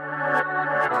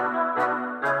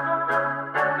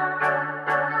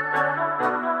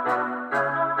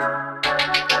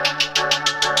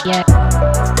Yeah.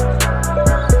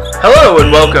 Hello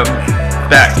and welcome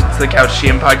back to the Couch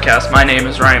GM podcast. My name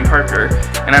is Ryan Parker,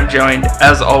 and I'm joined,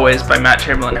 as always, by Matt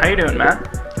Chamberlain. How you doing,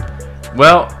 Matt?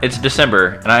 Well, it's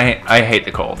December, and I hate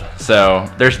the cold,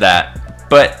 so there's that.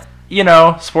 But, you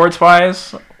know,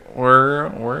 sports-wise,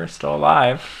 we're still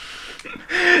alive.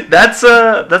 That's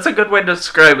a good way to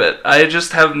describe it. I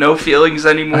just have no feelings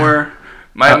anymore.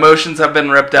 My emotions have been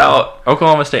ripped out.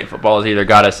 Oklahoma State football has either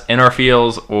got us in our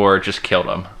feels or just killed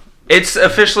them. It's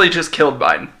officially just killed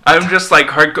mine. I'm just like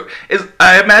hardcore.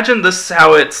 I imagine this is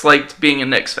how it's like being a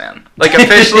Knicks fan. Like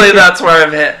officially, that's where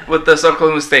I've hit with this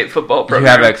Oklahoma State football program. You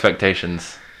have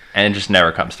expectations, and it just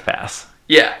never comes to pass.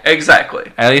 Yeah,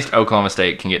 exactly. At least Oklahoma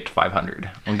State can get to 500.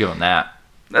 I'll give them that.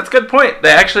 That's a good point.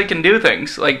 They actually can do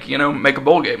things like, you know, make a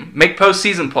bowl game, make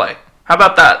postseason play. How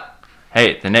about that?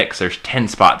 Hey, the Knicks, there's 10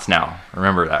 spots now.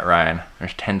 Remember that, Ryan.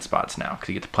 There's 10 spots now because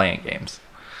you get to play in games.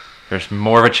 There's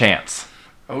more of a chance.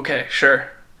 Okay, sure.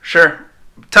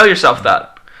 Tell yourself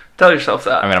that.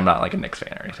 I mean, I'm not like a Knicks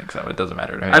fan or anything, so it doesn't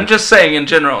matter to me. I'm just saying, in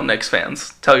general, Knicks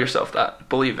fans, tell yourself that.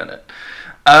 Believe in it.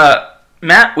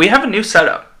 Matt, we have a new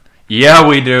setup. Yeah,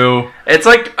 we do. It's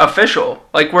like official.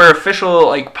 Like we're official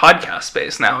like podcast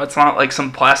space now. It's not like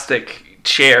some plastic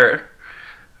chair.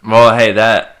 Well, hey,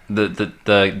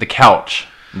 the couch,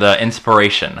 the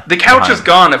inspiration. The couch is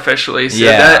gone officially, so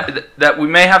that we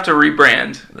may have to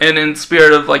rebrand. And in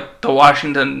spirit of like the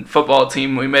Washington football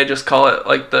team, we may just call it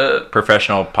like the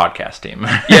professional podcast team.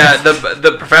 Yeah,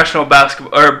 the professional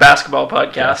basketball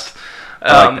podcast.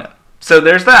 I like that. So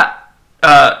there's that.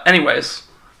 Anyways,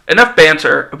 enough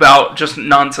banter about just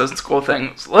nonsensical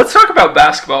things. Let's talk about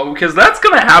basketball because that's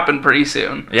going to happen pretty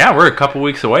soon. Yeah, we're a couple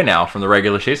weeks away now from the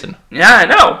regular season. Yeah, I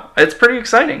know. It's pretty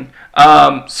exciting.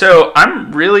 So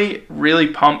I'm really, really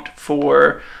pumped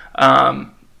for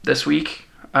this week.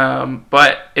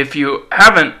 But if you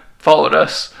haven't followed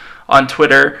us on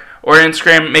Twitter or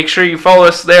Instagram, make sure you follow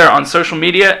us there on social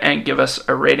media and give us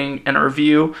a rating and a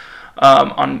review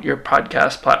on your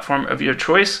podcast platform of your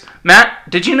choice. Matt,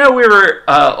 did you know we were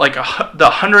the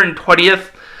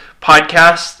 120th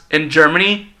podcast in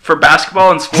Germany for basketball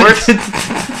and sports?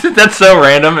 That's so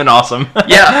random and awesome.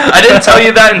 Yeah, I didn't tell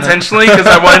you that intentionally because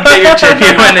I wanted to get your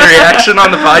genuine reaction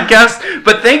on the podcast.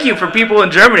 But thank you for people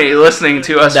in Germany listening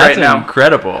to us right now. That's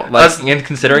incredible. Like, and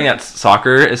considering that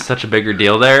soccer is such a bigger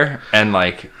deal there, and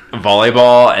like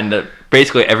volleyball and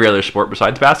basically every other sport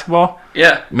besides basketball.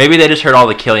 Yeah. Maybe they just heard all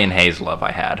the Killian Hayes love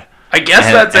I had. I guess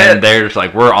that's and it. They're just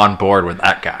like, we're on board with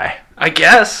that guy. I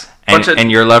guess.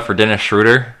 And your love for Dennis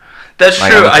Schroeder. That's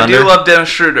true. I do love Dennis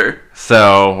Schroeder.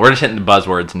 So we're just hitting the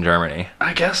buzzwords in Germany.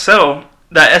 I guess so.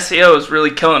 That SEO is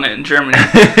really killing it in Germany.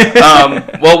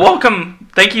 Well, welcome.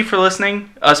 Thank you for listening.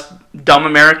 Us dumb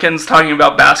Americans talking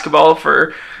about basketball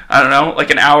for, I don't know, like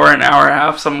an hour and a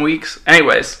half some weeks.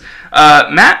 Anyways,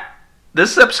 Matt,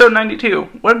 this is episode 92.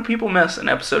 What did people miss in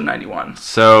episode 91?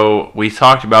 So we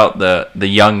talked about the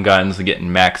young guns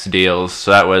getting max deals.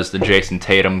 So that was the Jason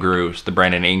Tatum groups, the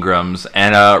Brandon Ingrams,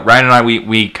 and Ryan and I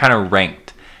we kind of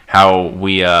ranked how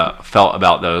we felt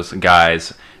about those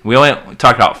guys. We only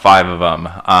talked about 5 of them: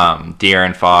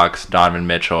 De'Aaron Fox, Donovan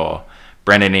Mitchell,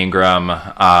 Brandon Ingram,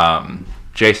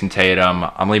 Jason Tatum.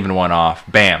 I'm leaving one off.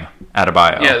 Bam,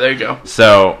 Adebayo. Yeah, there you go.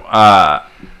 So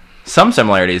some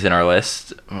similarities in our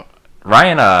list.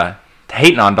 Ryan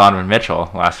hating on Donovan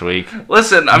Mitchell last week.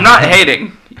 Listen, I'm not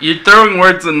hating. You're throwing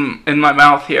words in my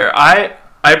mouth here. I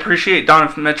appreciate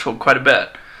Donovan Mitchell quite a bit.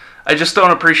 I just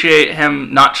don't appreciate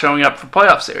him not showing up for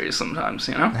playoff series sometimes,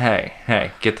 you know?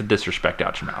 Hey, get the disrespect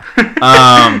out your mouth.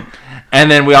 And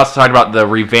then we also talked about the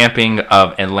revamping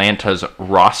of Atlanta's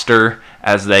roster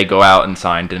as they go out and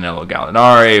sign Danilo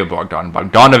Gallinari, Bogdan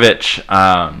Bogdanovic,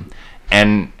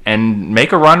 and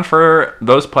make a run for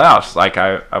those playoffs. Like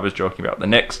I was joking about the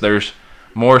Knicks. There's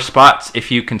more spots if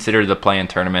you consider the play-in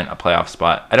tournament a playoff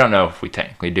spot. I don't know if we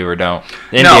technically do or don't.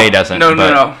 The NBA doesn't.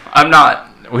 No. I'm not.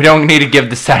 We don't need to give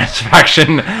the satisfaction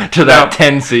to that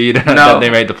 10 seed that they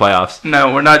made the playoffs.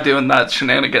 No, we're not doing that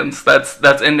shenanigans.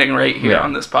 That's ending right here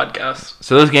on this podcast.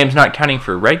 So those games not counting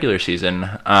for regular season,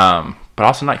 but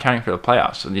also not counting for the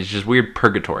playoffs. So these just weird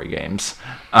purgatory games.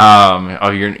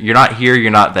 You're not here,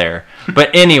 you're not there.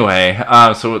 But anyway,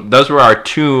 so those were our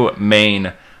 2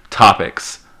 main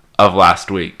topics of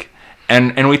last week.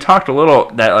 And we talked a little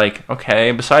that, like,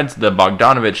 okay, besides the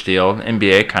Bogdanovic deal, the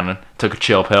NBA kind of took a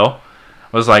chill pill.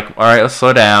 Was like, all right, let's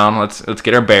slow down. Let's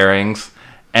get our bearings.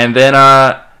 And then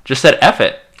just said, F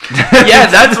it. Yeah,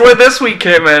 that's where this week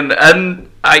came in.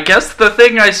 And I guess the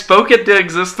thing I spoke into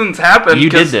existence happened. You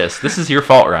did this. This is your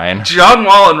fault, Ryan. John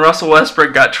Wall and Russell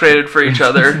Westbrook got traded for each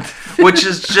other, which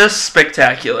is just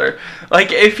spectacular.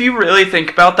 Like, if you really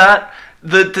think about that,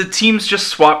 the teams just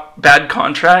swap bad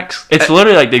contracts. It's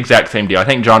literally like the exact same deal. I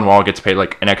think John Wall gets paid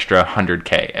like an extra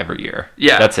 $100K every year.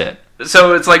 Yeah. That's it.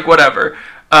 So it's like whatever.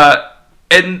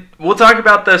 And we'll talk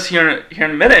about this here in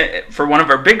a minute for one of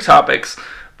our big topics.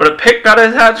 But a pick got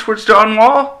attached with John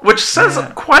Wall, which says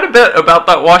quite a bit about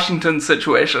that Washington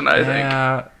situation, I think.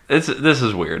 Yeah, this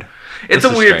is weird. It's a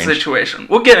weird situation.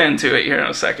 We'll get into it here in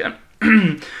a second.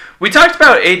 We talked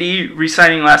about AD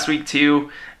re-signing last week too,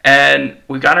 and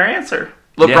we got our answer.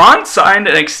 LeBron signed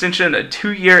an extension, a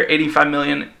 2-year, $85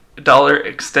 million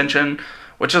extension,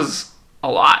 which is a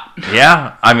lot.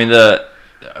 Yeah, I mean,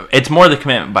 it's more the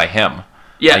commitment by him.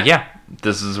 Yeah. Like,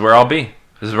 this is where I'll be.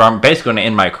 This is where I'm basically going to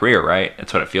end my career, right?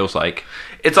 That's what it feels like.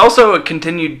 It's also a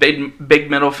continued big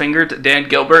middle finger to Dan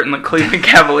Gilbert and the Cleveland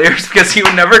Cavaliers because he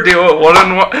would never do a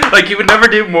one-on-one. Like, he would never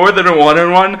do more than a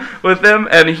one-on-one with them,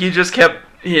 and he just kept...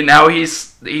 Now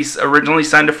he's originally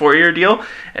signed a 4-year deal,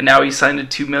 and now he's signed a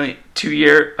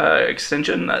 2-year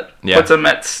extension that puts him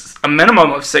at a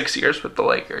minimum of 6 years with the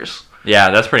Lakers. Yeah,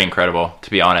 that's pretty incredible,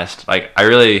 to be honest. Like,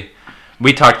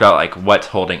 we talked about, like, what's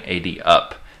holding AD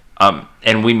up.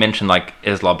 And we mentioned, like,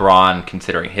 is LeBron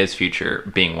considering his future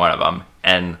being one of them?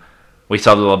 And we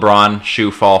saw the LeBron shoe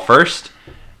fall first,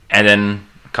 and then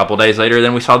a couple days later,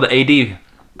 then we saw the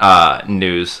AD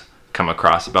news come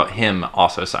across about him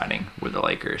also signing with the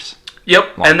Lakers.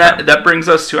 Yep, and that brings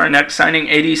us to our next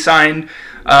signing. AD signed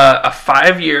a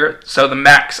 5-year, so the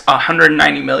max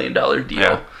 $190 million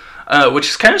deal. Yeah. Which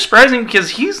is kind of surprising because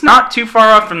he's not too far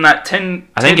off from that 10-year...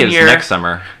 I think it's next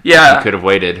summer. Yeah. He could have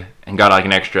waited and got like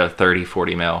an extra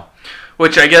 30-40 mil.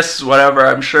 Which I guess, whatever,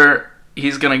 I'm sure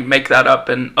he's going to make that up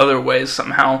in other ways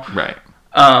somehow. Right.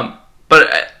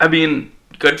 But, I mean,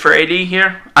 good for AD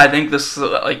here. I think this is,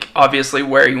 like, obviously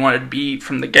where he wanted to be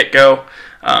from the get-go.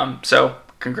 So,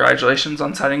 congratulations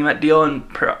on signing that deal and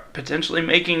potentially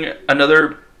making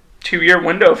another 2-year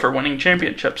window for winning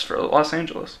championships for Los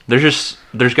Angeles. There's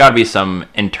got to be some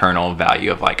internal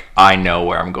value of, like, I know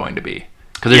where I'm going to be.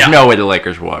 Because there's no way the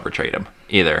Lakers will ever trade him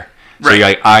either. So you're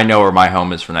like, I know where my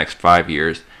home is for the next 5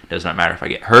 years. Does not matter if I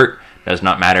get hurt. Does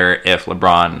not matter if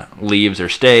LeBron leaves or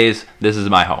stays. This is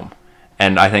my home.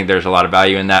 And I think there's a lot of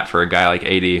value in that for a guy like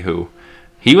AD who,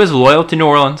 he was loyal to New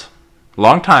Orleans.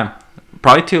 Long time.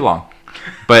 Probably too long.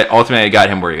 But ultimately it got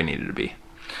him where he needed to be.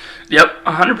 Yep,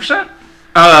 100%.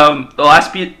 The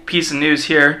last piece of news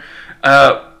here,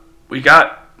 we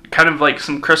got kind of like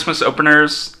some Christmas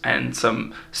openers and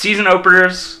some season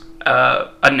openers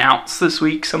announced this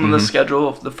week. Some of the schedule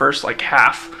of the first like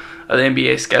half of the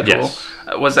NBA schedule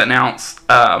was announced,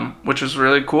 which was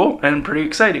really cool and pretty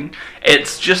exciting.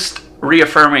 It's just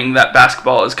reaffirming that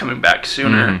basketball is coming back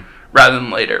sooner rather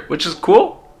than later, which is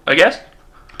cool, I guess.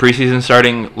 Preseason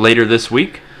starting later this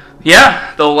week.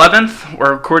 Yeah, the 11th.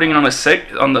 We're recording on the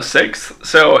 6th,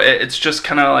 so it's just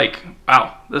kind of like,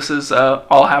 wow, this is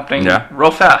all happening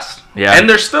real fast. Yeah, and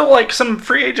there's still like some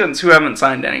free agents who haven't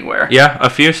signed anywhere. Yeah, a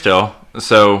few still.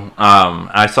 So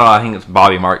I think it's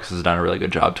Bobby Marks has done a really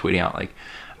good job tweeting out like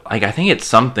I think it's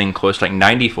something close to like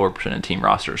 94% of team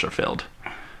rosters are filled,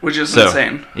 which is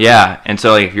insane. Yeah, and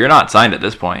so like if you're not signed at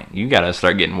this point, you got to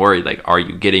start getting worried. Like, are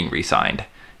you getting re-signed,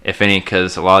 if any?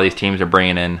 Because a lot of these teams are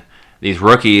bringing in these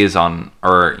rookies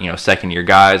or second-year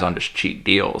guys on just cheap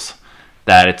deals.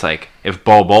 That it's like if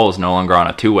Bol is no longer on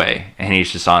a 2-way and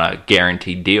he's just on a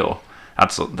guaranteed deal,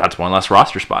 that's one less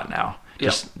roster spot now.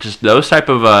 Yep. Just those type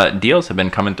of deals have been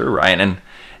coming through, right?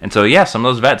 And so yeah, some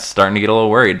of those vets starting to get a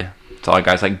little worried. It's all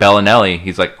guys like Bellinelli.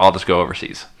 He's like, I'll just go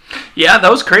overseas. Yeah, that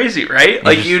was crazy, right?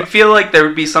 Like, you'd feel like there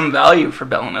would be some value for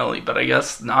Bellinelli, but I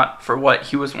guess not for what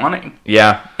he was wanting.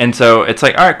 Yeah, and so it's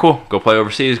like, all right, cool. Go play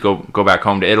overseas. Go back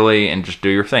home to Italy and just do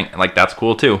your thing. And like, that's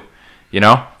cool too,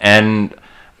 And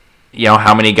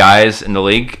how many guys in the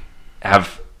league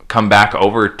have come back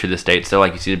over to the States? So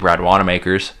like, you see the Brad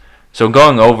Wanamakers. So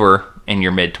going over in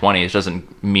your mid-20s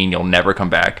doesn't mean you'll never come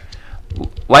back.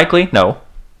 Likely, no,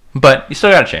 but you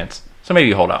still got a chance. So maybe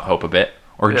you hold out hope a bit,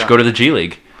 or just go to the G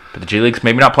League. But the G League's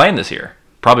maybe not playing this year.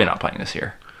 Probably not playing this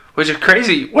year. Which is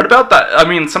crazy. What about that? I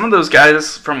mean, some of those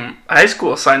guys from high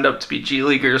school signed up to be G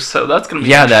Leaguers, so that's going to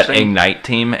be interesting. That Ignite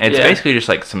team. It's basically just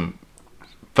like some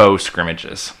faux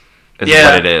scrimmages is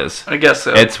what it is. I guess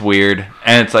so. It's weird.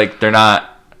 And it's like they're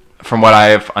not, from what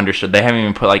I've understood, they haven't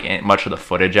even put like much of the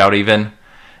footage out even.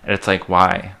 And it's like,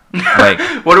 why? Like,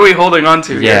 what are we holding on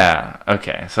to here? Yeah,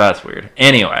 okay, so that's weird.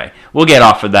 Anyway, we'll get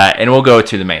off of that and we'll go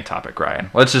to the main topic, Ryan.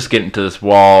 Let's just get into this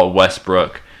Wall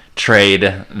Westbrook trade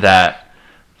that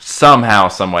somehow,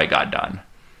 some way got done.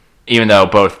 Even though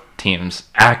both teams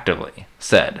actively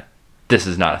said, this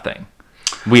is not a thing.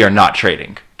 We are not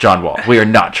trading John Wall. We are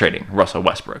not trading Russell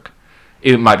Westbrook.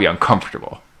 It might be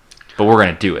uncomfortable, but we're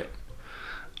going to do it.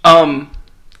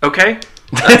 Okay.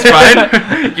 That's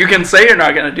fine. You can say you're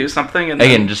not going to do something. And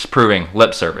Again, just proving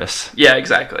lip service. Yeah,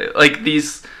 exactly. Like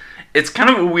it's kind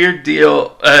of a weird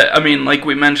deal. I mean, like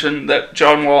we mentioned that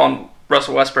John Wall and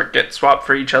Russell Westbrook get swapped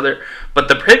for each other, but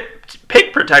the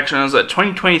pick protection is a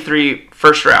 2023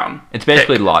 first round. It's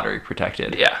basically lottery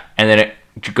protected. Yeah. And then it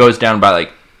goes down by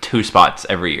like 2 spots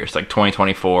every year. So like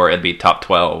 2024, it'd be top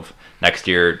 12. Next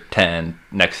year, 10.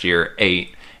 Next year,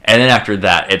 8. And then after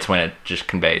that, it's when it just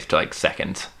conveys to like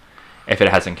seconds. If it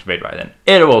hasn't conveyed by then,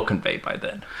 it will convey by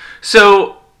then.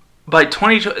 So by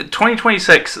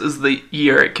 2026 is the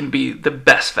year it can be the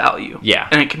best value. Yeah.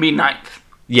 And it can be 9th.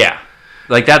 Yeah.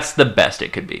 Like that's the best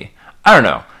it could be. I don't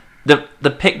know.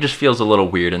 The pick just feels a little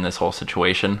weird in this whole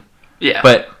situation. Yeah.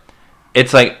 But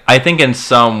it's like, I think in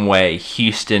some way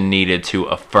Houston needed to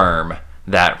affirm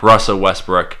that Russell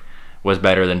Westbrook was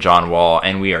better than John Wall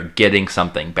and we are getting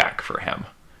something back for him.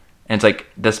 And it's like,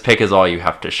 this pick is all you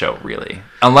have to show, really.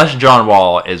 Unless John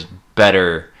Wall is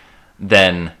better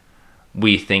than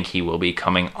we think he will be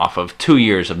coming off of 2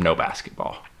 years of no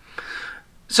basketball.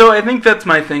 So I think that's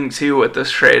my thing, too, with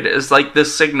this trade, is like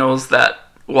this signals that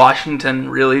Washington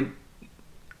really,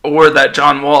 or that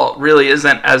John Wall really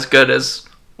isn't as good as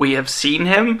we have seen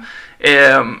him,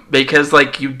 because,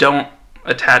 like, you don't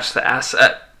attach the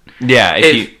asset. Yeah,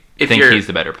 if you think he's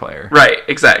the better player. Right,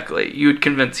 exactly. You would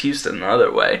convince Houston the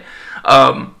other way.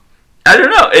 I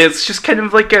don't know. It's just kind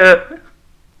of like a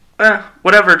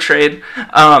whatever trade.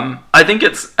 I think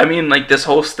this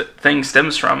whole thing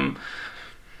stems from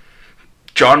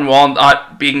John Wall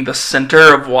not being the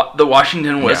center of the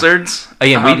Washington Wizards.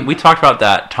 Again, we talked about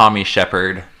that Tommy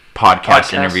Shepard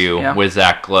podcast interview with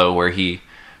Zach Lowe where he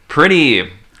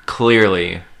pretty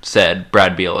clearly said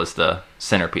Brad Beal is the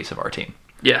centerpiece of our team.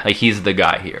 Yeah. Like, he's the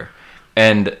guy here.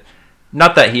 And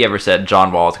not that he ever said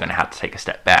John Wall is going to have to take a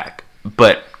step back,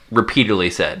 but repeatedly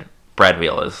said Brad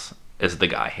Beal is the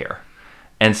guy here.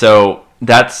 And so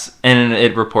and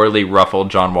it reportedly ruffled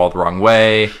John Wall the wrong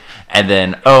way. And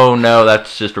then, oh no,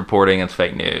 that's just reporting, it's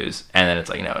fake news. And then it's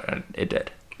like, no, it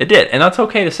did. It did. And that's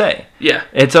okay to say. Yeah.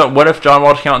 What if John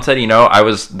Wall came out and said, I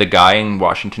was the guy in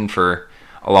Washington for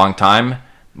a long time.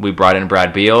 We brought in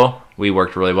Brad Beal. We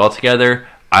worked really well together.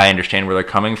 I understand where they're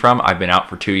coming from. I've been out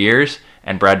for 2 years,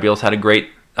 and Brad Beal's had a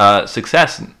great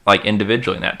success, like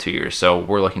individually in that 2 years. So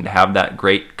we're looking to have that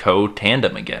great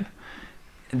co-tandem again.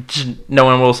 Just, no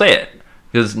one will say it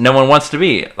because no one wants to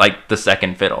be like the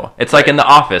second fiddle. It's like in The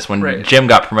Office when Jim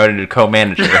got promoted to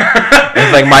co-manager.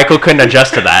 It's like Michael couldn't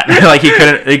adjust to that. Like he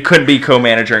couldn't be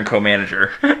co-manager and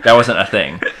co-manager. That wasn't a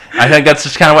thing. I think that's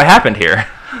just kind of what happened here.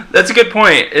 That's a good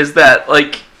point. Is that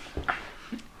like?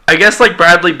 I guess like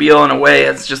Bradley Beal in a way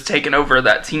has just taken over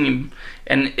that team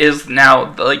and is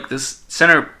now like this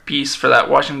centerpiece for that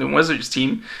Washington Wizards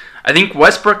team. I think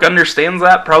Westbrook understands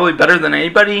that probably better than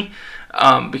anybody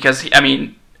because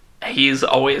he's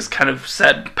always kind of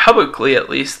said publicly at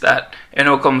least that in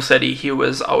Oklahoma City he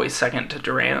was always second to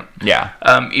Durant. Yeah.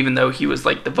 Even though he was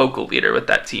like the vocal leader with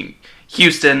that team.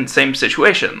 Houston, same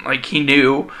situation. Like he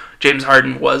knew James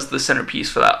Harden was the centerpiece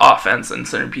for that offense and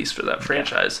centerpiece for that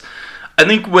franchise. I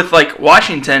think with like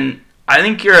Washington, I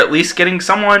think you're at least getting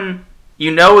someone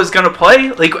is going to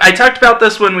play. Like I talked about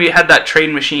this when we had that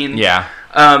trade machine. Yeah.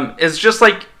 It's just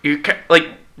like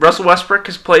Russell Westbrook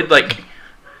has played like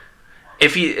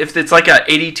if it's like a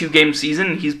 82 game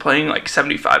season, he's playing like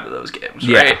 75 of those games.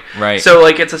 Right. Yeah, right. So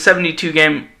like it's a 72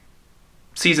 game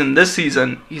season. This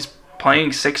season, he's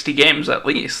playing 60 games at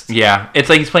least. Yeah, it's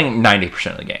like he's playing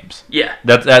 90% of the games. Yeah.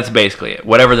 That's basically it.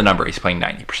 Whatever the number, he's playing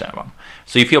 90% of them.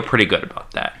 So you feel pretty good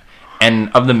about that. And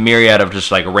of the myriad of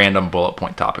just like random bullet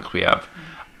point topics we have,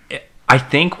 I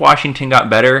think Washington got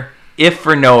better, if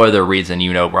for no other reason,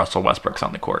 Russell Westbrook's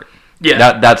on the court.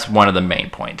 Yeah. That's one of the main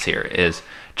points here is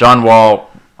John Wall,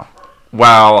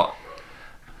 while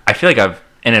I feel like I've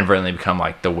inadvertently become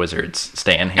like the Wizards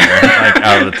stan here, like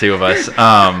out of the two of us,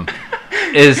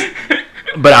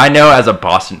 but I know as a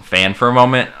Boston fan for a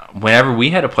moment, whenever we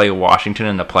had to play Washington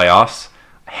in the playoffs,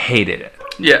 I hated it.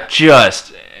 Yeah.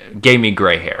 Just gave me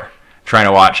gray hair trying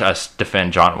to watch us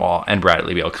defend John Wall and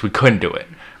Bradley Beal because we couldn't do it.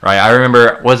 Right? I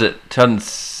remember, was it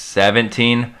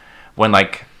 2017 when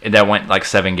like that went like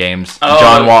 7 games?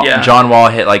 Oh, John Wall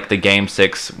hit like the Game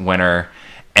 6 winner,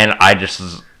 and I just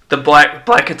was the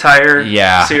black attire.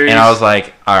 Yeah, series. And I was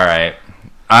like, all right.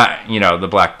 The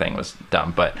black thing was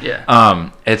dumb, but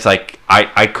it's like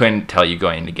I couldn't tell you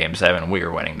going into Game 7 we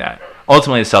were winning that.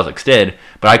 Ultimately, the Celtics did,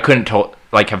 but I couldn't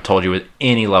have told you with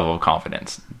any level of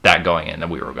confidence that going in that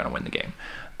we were going to win the game.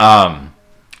 And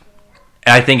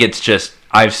I think it's just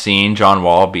I've seen John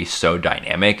Wall be so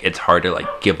dynamic; it's hard to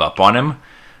like give up on him.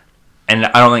 and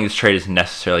I don't think this trade is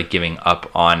necessarily giving up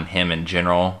on him in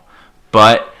general,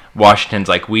 but Washington's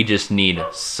like, we just need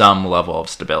some level of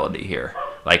stability here.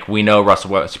 Like, we know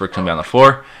Russell Westbrook's going to be on the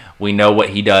floor. We know what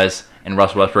he does. And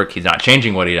Russell Westbrook, he's not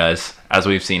changing what he does, as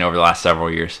we've seen over the last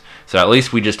several years. So at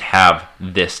least we just have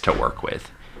this to work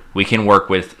with. We can work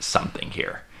with something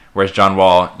here. Whereas John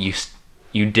Wall,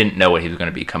 you didn't know what he was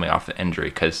going to be coming off the injury,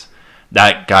 because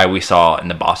that guy we saw in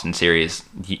the Boston series,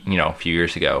 a few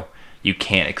years ago, you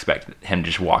can't expect him to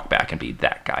just walk back and be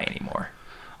that guy anymore.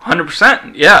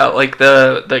 100%. Yeah, like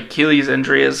the Achilles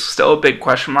injury is still a big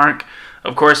question mark.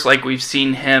 Of course, like we've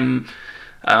seen him,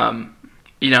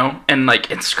 in like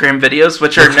Instagram videos,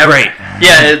 which are That's never great.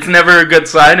 Yeah, it's never a good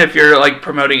sign if you're like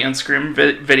promoting Instagram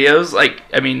videos. Like,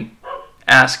 I mean,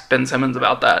 ask Ben Simmons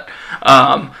about that.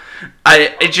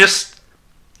 I just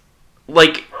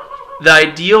like the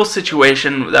ideal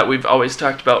situation that we've always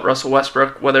talked about Russell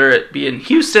Westbrook, whether it be in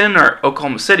Houston or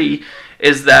Oklahoma City,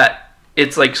 is that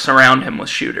it's like surround him with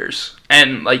shooters.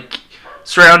 And like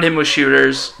surround him with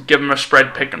shooters, give him a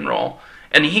spread pick and roll.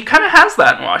 And he kind of has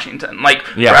that in Washington. Like,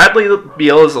 yeah. Bradley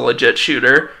Beal is a legit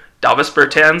shooter. Davis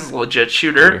Bertans is a legit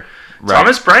shooter. Right.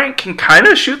 Thomas Bryant can kind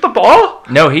of shoot the ball.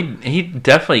 No, he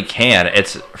definitely can.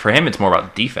 For him, it's more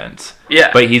about defense.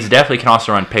 Yeah. But he's definitely can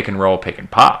also run pick and roll, pick and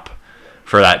pop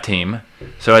for that team.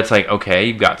 So it's like, okay,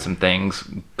 you've got some things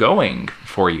going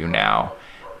for you now.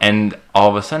 And all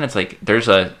of a sudden, it's like there's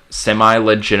a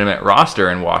semi-legitimate roster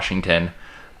in Washington.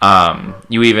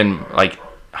 You even, like,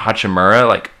 Hachimura,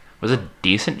 like, was a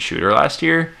decent shooter last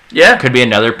year. Yeah. Could be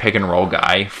another pick and roll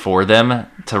guy for them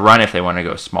to run if they want to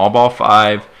go small ball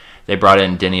 5. They brought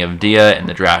in Denny Avdia in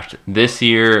the draft this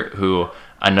year, who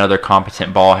another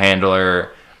competent ball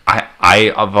handler.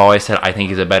 I've always said I think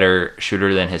he's a better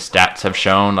shooter than his stats have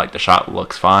shown. Like, the shot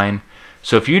looks fine.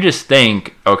 So if you just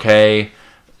think, okay,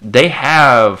 they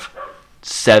have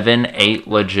 7-8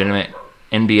 legitimate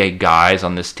NBA guys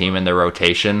on this team in their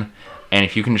rotation, and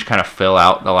if you can just kind of fill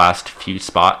out the last few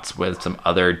spots with some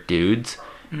other dudes,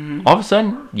 all of a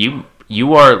sudden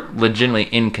you are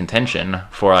legitimately in contention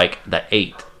for like the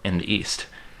 8 in the East.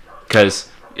 Because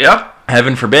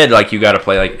heaven forbid, like, you got to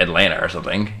play like Atlanta or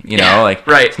something, like,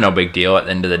 right. It's no big deal at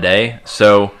the end of the day.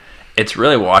 So it's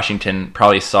really Washington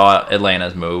probably saw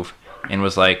Atlanta's move and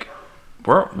was like,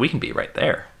 we can be right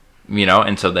there,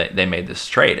 and so they made this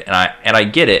trade. And I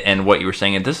get it, and what you were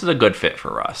saying, and this is a good fit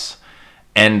for Russ.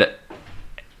 And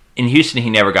in Houston, he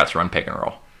never got to run pick and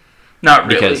roll. Not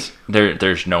really. Because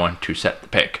there's no one to set the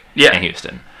pick in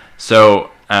Houston. So,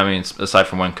 I mean, aside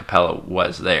from when Capella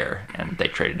was there, and they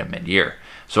traded him mid-year.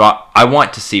 So I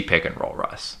want to see pick and roll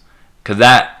Russ. Because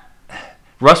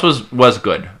Russ was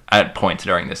good at points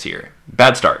during this year.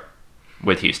 Bad start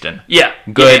with Houston. Yeah.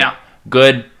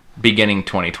 Good beginning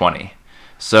 2020.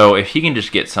 So if he can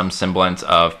just get some semblance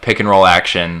of pick and roll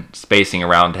action, spacing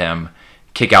around him,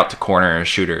 kick out to corner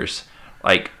shooters,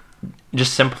 like,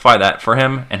 just simplify that for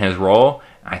him and his role,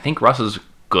 I think Russ is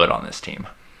good on this team.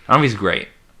 I don't know if he's great,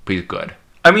 but he's good.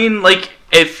 I mean, like,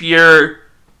 if you're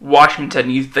Washington,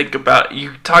 you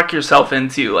talk yourself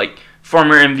into, like,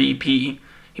 former MVP.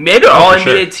 He made an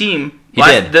All-NBA team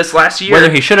this last year.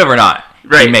 Whether he should have or not,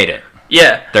 he made it.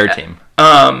 Yeah. Third team.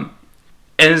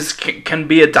 And can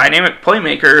be a dynamic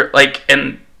playmaker, like,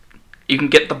 and you can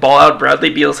get the ball out of Bradley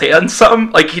Beal's hands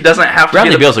some. Like, he doesn't have to.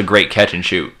 Bradley Beal's a great catch and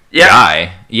shoot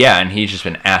guy. Yeah, and he's just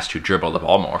been asked to dribble the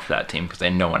ball more for that team because they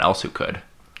had no one else who could.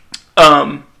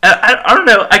 I don't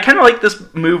know. I kind of like this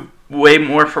move way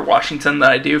more for Washington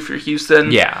than I do for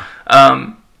Houston. Yeah.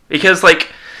 Because,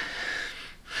 like,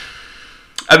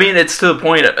 I mean, it's to the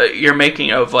point you're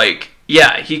making of, like,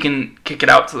 yeah, he can kick it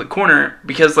out to the corner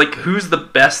because, like, who's the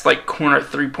best, like, corner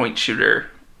 3-point shooter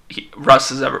Russ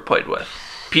has ever played with?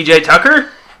 PJ Tucker?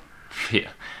 Yeah,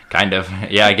 kind of.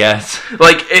 Yeah, I guess.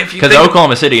 Like, if you because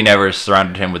Oklahoma City never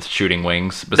surrounded him with shooting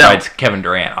wings besides Kevin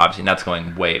Durant, obviously, and that's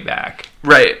going way back.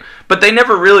 Right, but they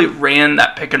never really ran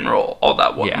that pick and roll all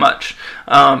that much.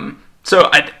 So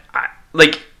I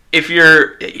like, if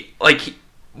you're like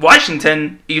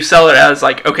Washington, you sell it as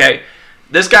like, okay,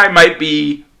 this guy might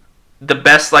be the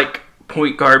best like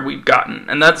point guard we've gotten,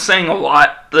 and that's saying a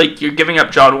lot. Like, you're giving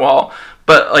up John Wall,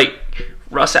 but like,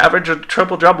 Russ averaged a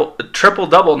triple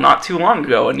double not too long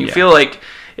ago, and you feel like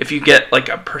if you get like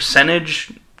a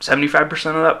percentage, 75%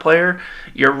 of that player,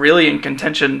 you're really in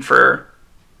contention for,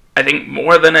 I think,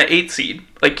 more than an 8 seed.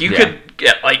 Like, you could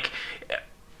get like,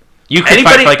 you could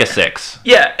fight for like a 6.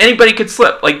 Yeah, anybody could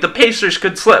slip. Like, the Pacers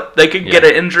could slip. They could get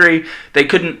an injury. They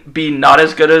couldn't be not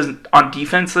as good as on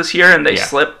defense this year, and they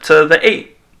slipped to the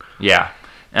 8. Yeah,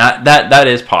 that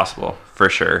is possible for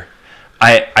sure.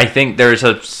 I think there's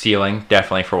a ceiling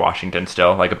definitely for Washington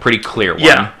still, like a pretty clear one.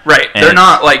 Yeah, right. And they're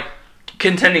not like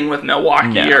contending with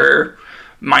Milwaukee No. or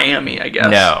Miami, I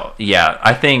guess. No, yeah,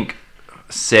 I think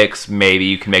 6 maybe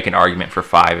you can make an argument for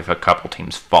 5 if a couple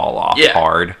teams fall off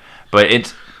hard, but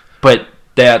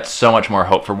that's so much more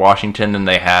hope for Washington than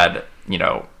they had,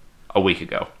 a week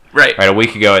ago. Right. A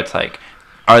week ago, it's like,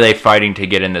 are they fighting to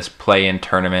get in this play-in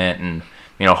tournament and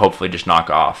hopefully just knock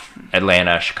off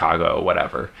Atlanta, Chicago,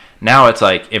 whatever. Now it's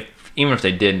like even if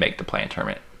they did make the play-in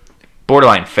tournament,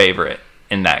 borderline favorite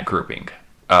in that grouping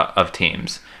of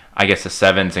teams. I guess the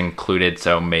 7's included,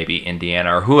 so maybe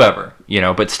Indiana or whoever,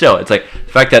 But still, it's like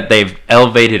the fact that they've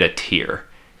elevated a tier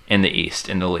in the East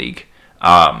in the league.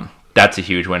 That's a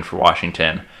huge win for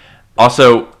Washington.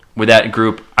 Also, with that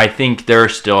group, I think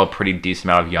there's still a pretty decent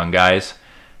amount of young guys.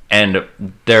 And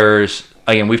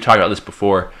again, we've talked about this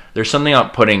before, there's something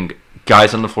about putting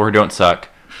guys on the floor who don't suck,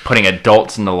 putting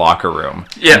adults in the locker room,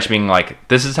 and just being like,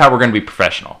 this is how we're going to be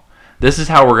professional. This is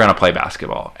how we're going to play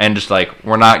basketball. And just like,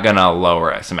 we're not going to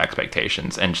lower some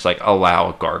expectations and just like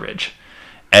allow garbage.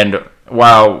 And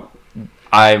while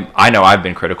I know I've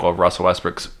been critical of Russell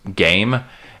Westbrook's game,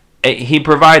 he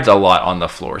provides a lot on the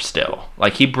floor still.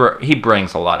 Like he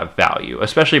brings a lot of value,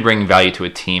 especially bringing value to a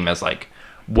team as like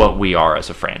what we are as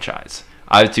a franchise.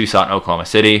 I too saw it in Oklahoma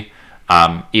City,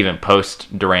 even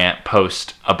post Durant,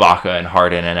 post Ibaka and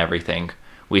Harden and everything.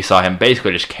 We saw him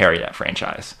basically just carry that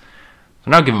franchise. So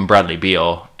now give him Bradley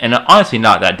Beal, and honestly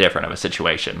not that different of a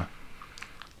situation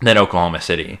than Oklahoma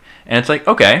City. And it's like,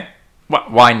 okay,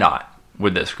 why not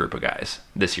with this group of guys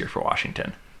this year for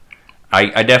Washington?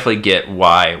 I definitely get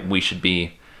why we should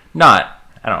be not,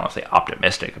 I don't want to say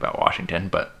optimistic about Washington,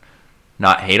 but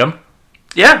not hate them.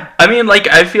 Yeah, I mean, like,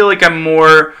 I feel like I'm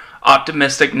more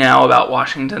optimistic now about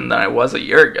Washington than I was a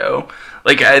year ago.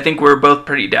 Like, I think we were both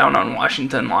pretty down on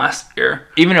Washington last year.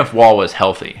 Even if Wall was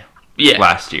healthy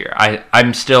last year,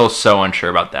 I'm still so unsure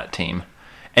about that team.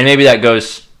 And maybe that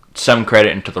goes some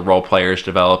credit into the role players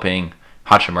developing,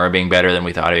 Hachimura being better than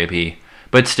we thought he would be.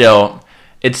 But still,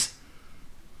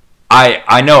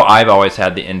 I know I've always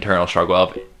had the internal struggle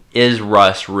of, is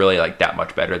Russ really like that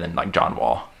much better than like John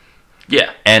Wall?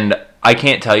 Yeah. And I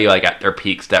can't tell you like at their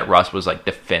peaks that Russ was like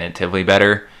definitively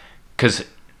better, because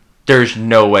there's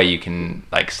no way you can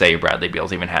like say Bradley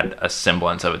Beal's even had a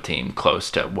semblance of a team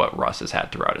close to what Russ has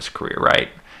had throughout his career, right?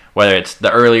 Whether it's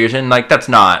the early years, and like that's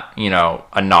not,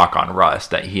 a knock on Russ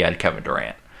that he had Kevin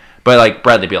Durant. But like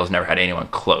Bradley Beal's never had anyone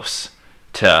close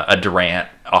to a Durant,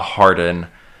 a Harden,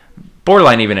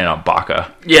 borderline even in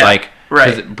Ibaka. Yeah, like,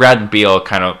 right. 'Cause Brad Beal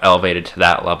kind of elevated to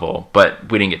that level,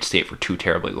 but we didn't get to see it for too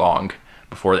terribly long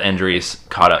before the injuries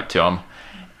caught up to him.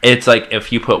 It's like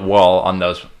if you put Wall on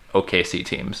those OKC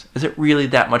teams, is it really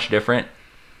that much different?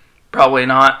 Probably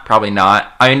not. Probably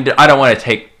not. I mean, I don't want to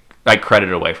take like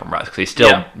credit away from Russ because he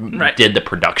still did the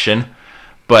production,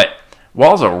 but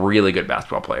Wall's a really good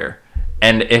basketball player,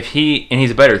 and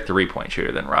he's a better 3-point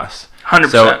shooter than Russ. 100%.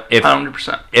 So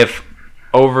 100%. If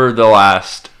over the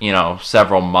last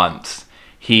several months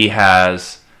he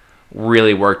has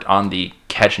really worked on the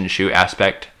catch and shoot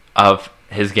aspect of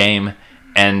his game,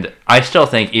 and I still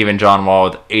think even John Wall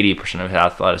with 80% of his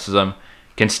athleticism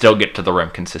can still get to the rim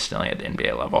consistently at the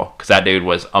NBA level, because that dude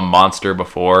was a monster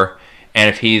before, and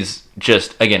if he's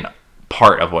just again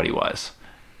part of what he was,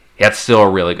 that's still a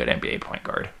really good NBA point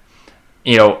guard.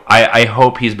 I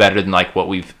hope he's better than like what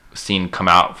we've seen come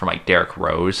out from like Derrick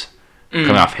Rose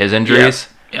coming off his injuries.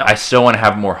 Yeah. I still want to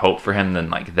have more hope for him than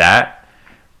like that.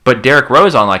 But Derrick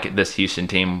Rose on like this Houston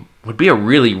team would be a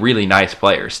really, really nice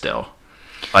player still.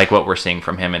 Like what we're seeing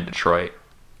from him in Detroit.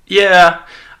 Yeah.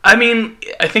 I mean,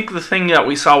 I think the thing that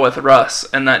we saw with Russ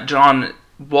and that John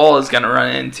Wall is going to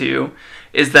run into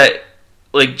is that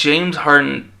like James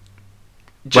Harden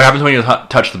what happens when you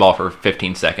touch the ball for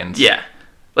 15 seconds? Yeah.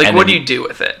 Like and what do you do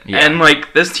with it? Yeah. And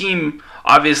like this team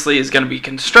obviously is going to be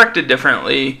constructed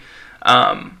differently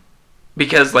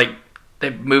because like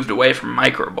they've moved away from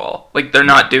micro ball. Like they're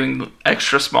not doing the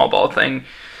extra small ball thing.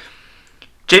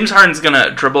 James Harden's going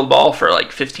to dribble the ball for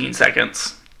like 15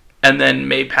 seconds and then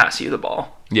may pass you the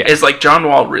ball. Yeah. Is like John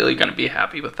Wall really going to be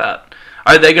happy with that?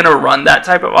 Are they going to run that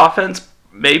type of offense?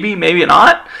 Maybe, maybe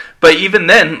not. But even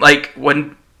then, like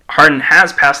when Harden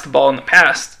has passed the ball in the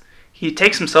past, he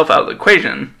takes himself out of the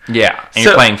equation. Yeah, and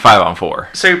you're playing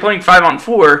 5-on-4. So you're playing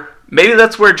 5-on-4. Maybe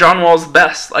that's where John Wall's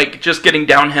best, like just getting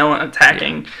downhill and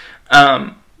attacking.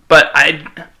 Yeah. But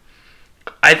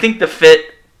I think the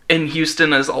fit in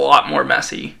Houston is a lot more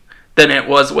messy than it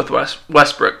was with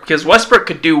Westbrook, because Westbrook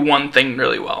could do one thing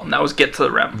really well, and that was get to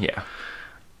the rim. Yeah.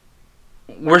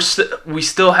 We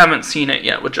still haven't seen it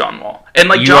yet with John Wall, and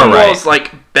like John Wall's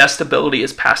like best ability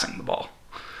is passing the ball.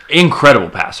 Incredible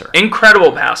passer.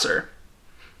 Incredible passer.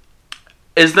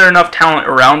 Is there enough talent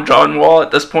around John Wall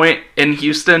at this point in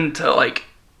Houston to, like,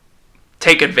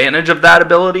 take advantage of that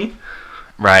ability?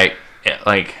 Right.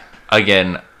 Like,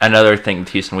 again, another thing with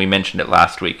Houston, we mentioned it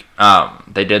last week.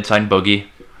 They did sign Boogie.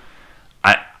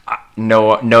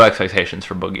 No expectations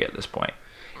for Boogie at this point.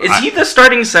 Is he the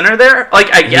starting center there?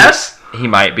 Like, I guess? He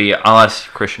might be, unless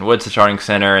Christian Wood's the starting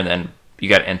center, and then you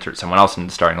got to insert someone else in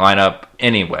the starting lineup.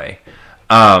 Anyway,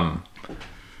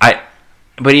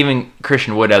 but even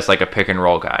Christian Wood as like a pick and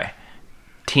roll guy,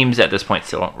 teams at this point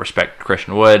still don't respect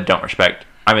Christian Wood. They're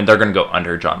going to go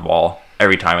under John Wall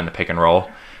every time in the pick and roll.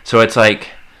 So it's like,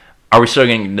 are we still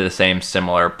getting into the same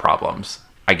similar problems?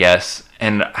 I guess.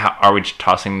 And are we just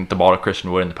tossing the ball to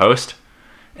Christian Wood in the post?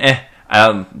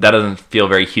 That doesn't feel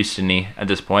very Houston-y at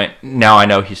this point. Now I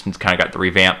know Houston's kind of got the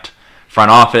revamped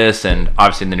front office and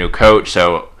obviously the new coach,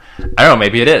 so I don't know,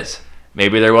 maybe it is.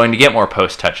 Maybe they're willing to get more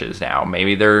post touches now.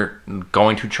 Maybe they're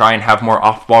going to try and have more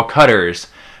off-ball cutters.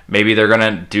 Maybe they're going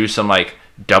to do some like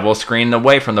double screen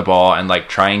away from the ball and like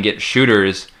try and get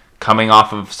shooters coming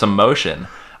off of some motion.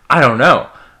 I don't know.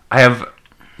 I have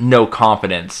no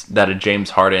confidence that a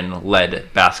James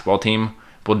Harden-led basketball team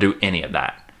will do any of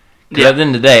that. Because at the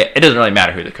end of the day, it doesn't really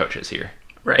matter who the coach is here.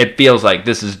 Right. It feels like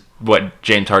this is what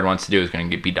James Harden wants to do is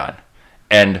going to be done.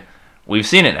 And we've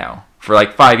seen it now for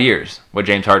like 5 years, what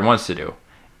James Harden wants to do.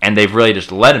 And they've really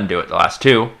just let him do it the last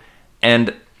 2.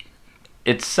 And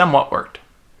it's somewhat worked.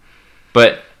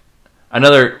 But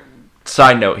another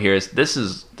side note here is this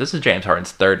is James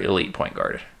Harden's 3rd elite point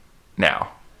guard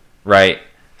now. Right?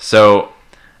 So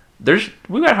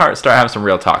we got to start having some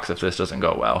real talks if this doesn't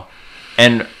go well.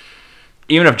 And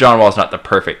even if John Wall's not the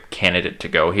perfect candidate to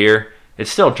go here,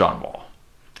 it's still John Wall.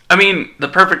 I mean, the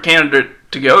perfect candidate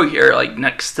to go here, like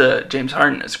next to James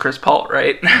Harden, is Chris Paul,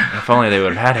 right? If only they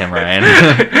would have had him, Ryan.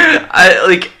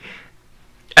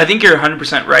 I think you're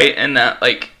 100% right in that,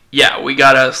 like, yeah, we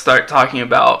gotta start talking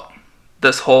about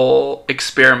this whole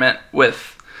experiment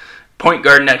with point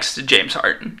guard next to James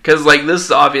Harden, because like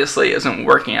this obviously isn't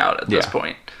working out at this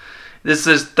point. This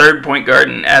is 3rd point guard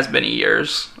in as many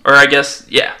years, or I guess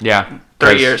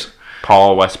 3 years.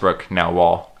 Paul, Westbrook, now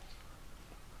Wall.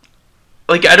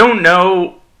 Like, I don't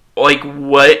know, like,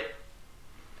 what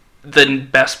the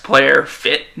best player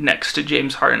fit next to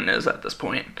James Harden is at this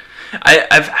point.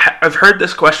 I've heard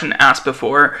this question asked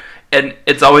before, and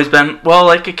it's always been, well,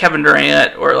 like a Kevin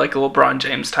Durant or like a LeBron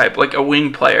James type, like a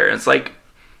wing player. It's like,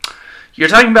 you're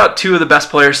talking about 2 of the best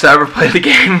players to ever play the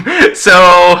game.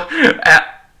 So,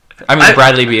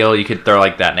 Bradley Beal, you could throw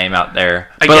like that name out there.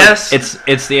 I guess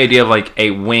it's the idea of like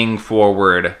a wing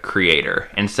forward creator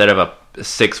instead of a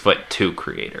 6'2"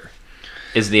 creator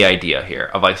is the idea here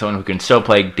of like someone who can still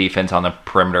play defense on the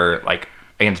perimeter, like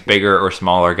against bigger or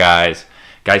smaller guys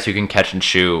who can catch and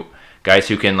shoot, guys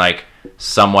who can like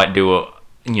somewhat do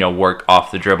work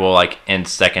off the dribble like in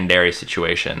secondary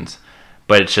situations,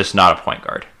 but it's just not a point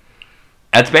guard.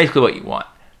 That's basically what you want.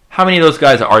 How many of those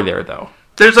guys are there though?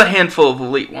 There's a handful of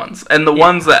elite ones, and the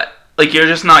ones that like you're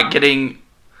just not getting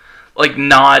like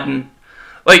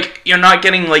you're not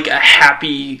getting like a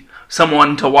happy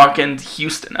someone to walk into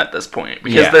Houston at this point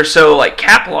because they're so like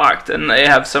cap locked and they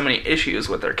have so many issues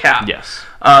with their cap. Yes.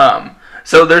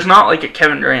 So there's not like a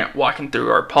Kevin Durant walking through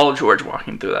or Paul George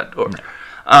walking through that door.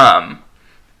 No.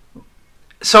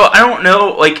 So I don't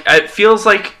know. Like it feels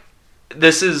like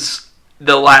this is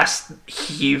the last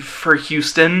heave for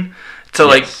Houston to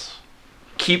like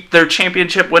keep their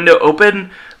championship window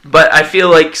open. But I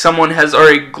feel like someone has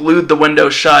already glued the window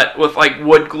shut with like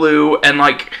wood glue and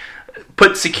like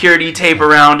put security tape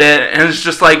around it, and it's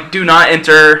just like, do not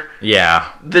enter.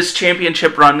 Yeah. This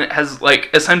championship run has like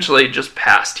essentially just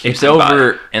passed Houston. It's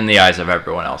over in the eyes of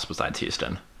everyone else besides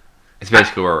Houston. It's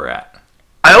basically where we're at.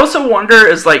 I also wonder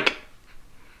is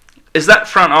that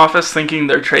front office thinking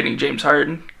they're trading James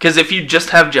Harden? Because if you just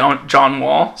have John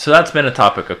Wall. So that's been a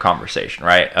topic of conversation,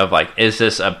 right? Of like, is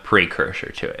this a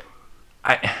precursor to it?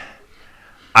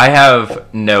 I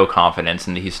have no confidence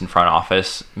in the Houston front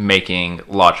office making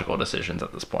logical decisions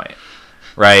at this point,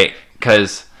 right?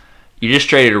 Because you just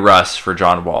traded Russ for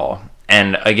John Wall.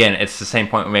 And again, it's the same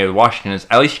point we made with Washington is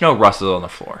at least you know Russ is on the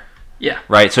floor. Yeah.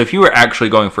 Right? So if you were actually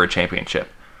going for a championship,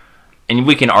 and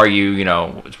we can argue,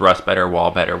 is Russ better, Wall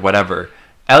better, whatever,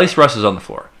 at least Russ is on the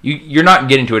floor. You're not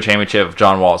getting to a championship if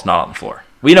John Wall is not on the floor.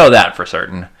 We know that for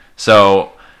certain.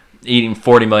 So eating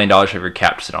 $40 million of your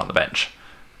cap to sit on the bench.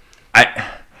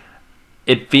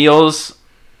 It feels...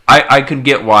 I could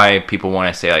get why people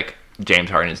want to say, like, James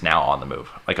Harden is now on the move,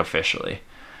 like, officially.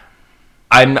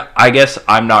 I guess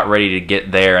I'm not ready to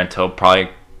get there until probably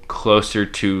closer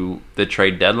to the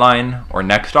trade deadline or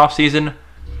next offseason.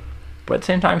 But at the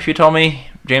same time, if you told me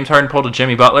James Harden pulled a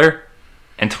Jimmy Butler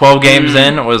and 12 games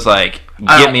in was like,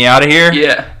 get me out of here,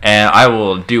 and I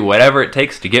will do whatever it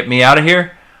takes to get me out of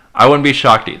here, I wouldn't be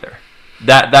shocked either.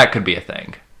 That could be a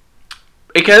thing.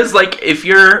 Because, like, if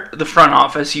you're the front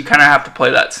office, you kind of have to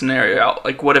play that scenario out.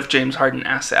 Like, what if James Harden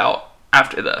asks out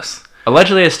after this?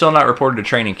 Allegedly, it's still not reported to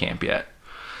training camp yet.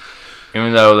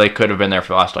 Even though they could have been there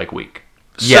for the last, week.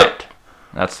 Yet.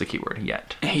 That's the key word,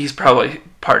 yet. He's probably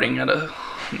partying at a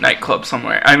nightclub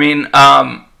somewhere. I mean,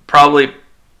 probably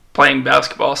playing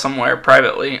basketball somewhere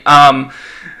privately.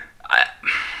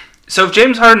 So if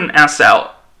James Harden asks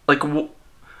out,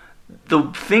 the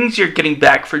things you're getting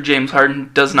back for James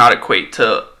Harden does not equate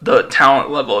to the talent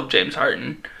level of James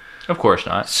Harden. Of course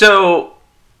not. So,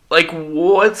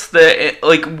 what's the,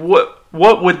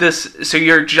 what would this, so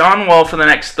you're John Wall for the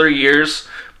next 3 years,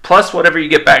 plus whatever you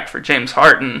get back for James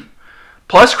Harden,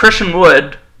 plus Christian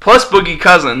Wood, plus Boogie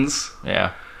Cousins.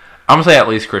 Yeah. I'm going to say at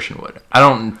least Christian Wood. I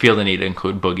don't feel the need to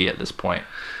include Boogie at this point.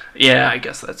 Yeah, I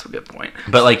guess that's a good point.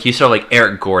 But, you still have,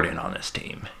 Eric Gordon on this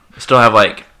team. You still have,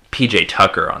 PJ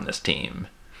Tucker on this team.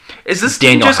 Is this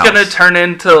team just going to turn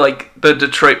into, the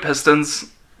Detroit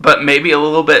Pistons, but maybe a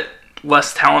little bit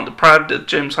less talent deprived if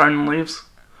James Harden leaves?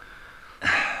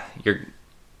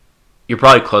 You're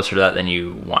probably closer to that than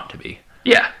you want to be.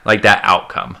 Yeah. That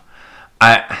outcome.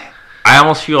 I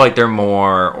almost feel like they're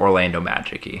more Orlando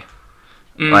Magic-y.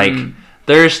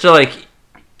 They're still,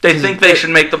 they think they should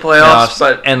make the playoffs,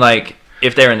 but... And,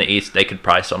 if they're in the East, they could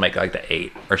probably still make, the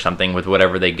 8 or something with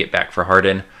whatever they get back for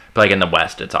Harden. But, in the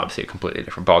West, it's obviously a completely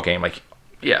different ballgame.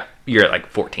 Yeah. You're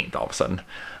at, 14th all of a sudden.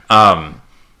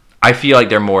 I feel like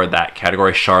they're more that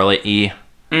category, Charlotte-y,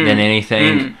 than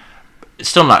anything.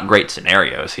 Still not great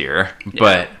scenarios here,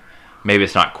 but maybe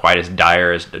it's not quite as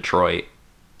dire as Detroit.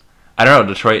 I don't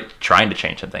know, Detroit trying to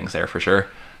change some things there for sure.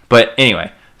 But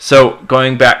anyway, so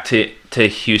going back to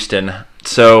Houston,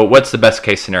 so what's the best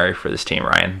case scenario for this team,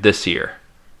 Ryan, this year?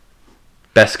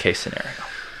 Best case scenario.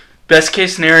 Best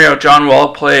case scenario, John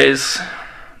Wall plays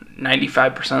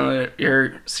 95% of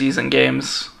your season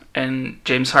games, and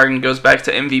James Harden goes back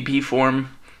to MVP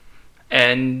form,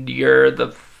 and you're the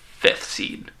 5th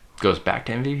seed. Goes back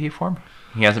to MVP form?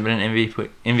 He hasn't been in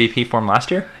MVP form last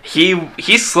year? He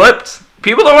slipped.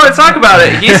 People don't want to talk about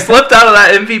it. He slipped out of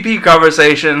that MVP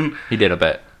conversation. He did a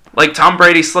bit. Like Tom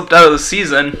Brady slipped out of the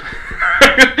season.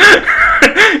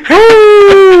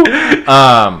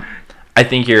 I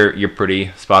think you're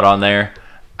pretty spot on there.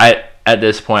 At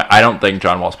this point, I don't think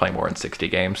John Wall's playing more than 60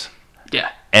 games.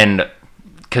 Yeah. And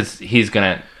because he's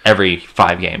going to, every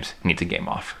 5 games, needs a game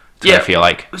off. I feel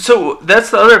like. So that's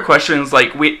the other question is,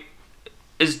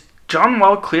 is John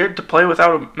Wall cleared to play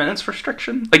without a minutes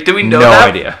restriction? Do we know that? No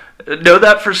idea. Know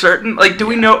that for certain? Do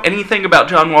we know anything about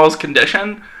John Wall's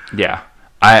condition? Yeah.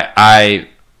 I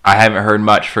haven't heard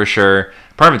much for sure.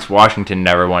 Part of it's Washington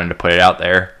never wanted to put it out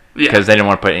there because they didn't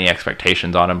want to put any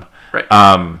expectations on him. Right.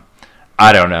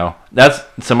 I don't know.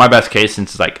 So my best case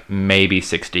since is maybe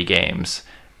 60 games.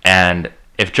 And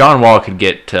if John Wall could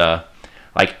get to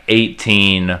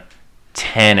 18,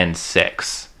 10, and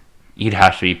 6, you'd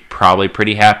have to be probably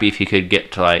pretty happy if he could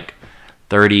get to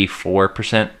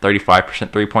 34%,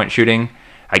 35% three-point shooting.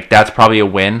 That's probably a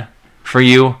win for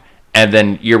you. And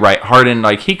then you're right, Harden,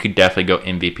 he could definitely go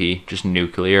MVP, just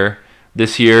nuclear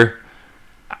this year.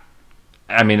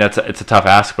 I mean, it's a tough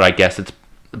ask, but I guess it's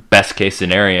the best case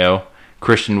scenario.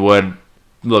 Christian Wood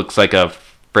looks like a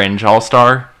fringe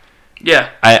all-star. Yeah.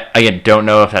 I don't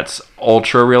know if that's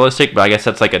ultra realistic, but I guess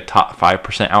that's a top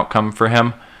 5% outcome for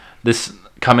him this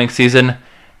coming season.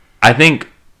 I think,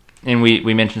 and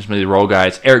we mentioned some of the role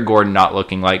guys, Eric Gordon not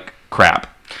looking like crap.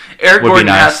 Eric Gordon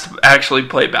has to actually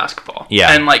play basketball.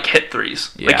 Yeah. And hit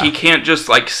threes. Yeah. He can't just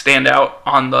stand out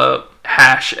on the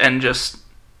hash and just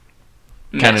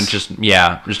kind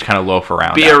of loaf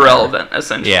around. Be irrelevant,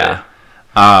 essentially. Yeah.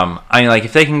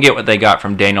 If they can get what they got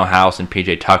from Daniel House and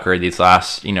PJ Tucker these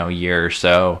last, year or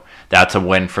so, that's a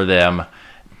win for them.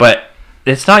 But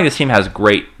it's not like this team has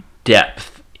great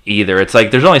depth either. It's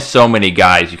there's only so many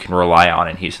guys you can rely on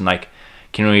in Houston.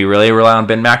 Can we really rely on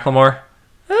Ben McLemore?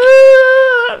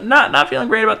 Not feeling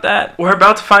great about that. We're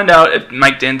about to find out if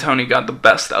Mike D'Antoni got the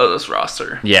best out of this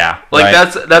roster. Yeah. Right.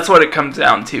 That's what it comes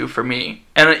down to for me.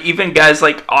 And even guys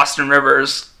like Austin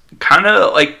Rivers, kind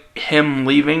of him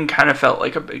leaving kind of felt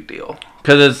like a big deal.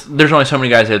 Because there's only so many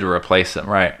guys that had to replace them,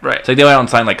 right? Right. It's they went out and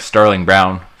signed Sterling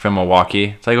Brown from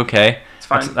Milwaukee. It's okay. It's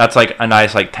fine. That's a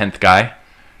nice 10th guy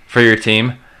for your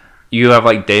team. You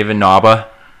have David Naba,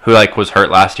 who was hurt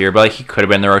last year, but he could have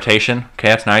been in the rotation. Okay,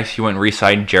 that's nice. You went and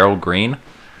re-signed Gerald Green.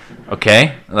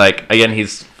 Okay, like again,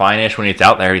 he's fine-ish when he's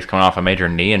out there. He's coming off a major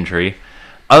knee injury.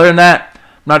 Other than that,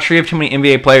 I'm not sure you have too many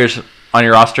NBA players on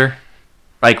your roster,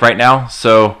 like right now.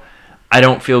 So I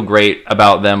don't feel great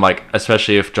about them, like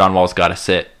especially if John Wall's got to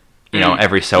sit,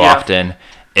 every so often.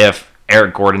 If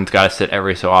Eric Gordon's got to sit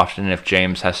every so often. If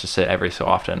James has to sit every so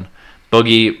often.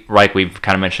 Boogie, like we've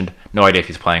kind of mentioned, no idea if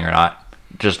he's playing or not,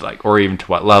 just like or even to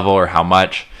what level or how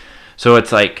much. So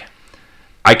it's like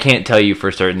I can't tell you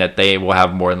for certain that they will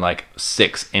have more than like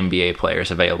 6 NBA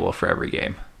players available for every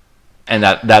game, and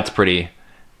that's pretty.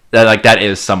 That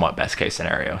is somewhat best case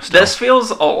scenario. Still. This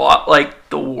feels a lot like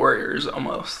the Warriors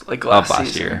almost, like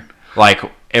last year. Like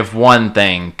if one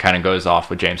thing kind of goes off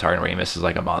with James Harden where he misses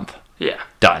like a month,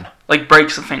 done. Like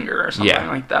breaks a finger or something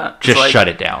like that. Just shut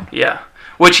it down. Yeah.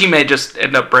 Which he may just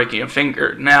end up breaking a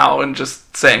finger now and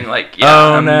just saying like,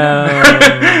 no.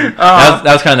 That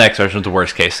was kind of the next question, the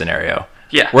worst case scenario.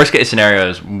 Yeah. Worst case scenario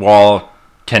is Wall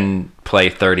can play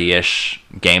 30-ish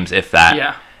games, if that.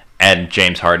 Yeah. And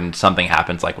James Harden, something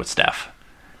happens like with Steph.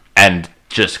 And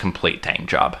just complete tank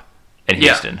job in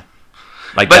Houston. Yeah.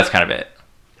 But that's kind of it.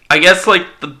 I guess like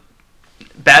the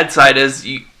bad side is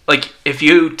if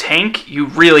you tank, you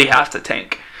really have to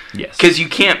tank. Yes. Because you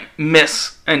can't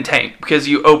miss and tank because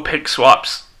you owe pick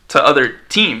swaps to other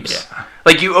teams. Yeah.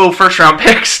 Like you owe first round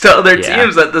picks to other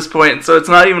teams at this point. So it's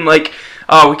not even like,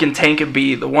 oh, we can tank and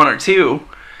be the 1 or 2.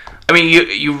 I mean,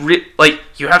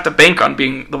 you have to bank on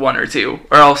being the 1 or 2,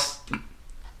 or else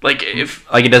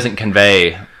it doesn't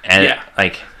convey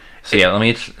let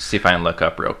me see if I can look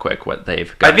up real quick what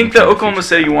they've got. I think the Oklahoma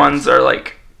City ones are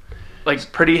like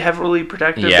pretty heavily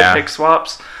protected with pick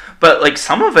swaps, but like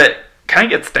some of it kind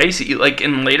of gets dicey. Like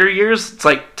in later years, it's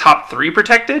like top 3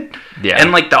 protected,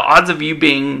 and like the odds of you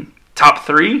being top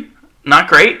 3, not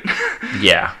great.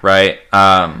 Yeah, right.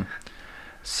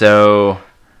 So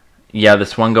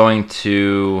this one going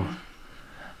to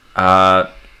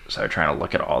so I'm trying to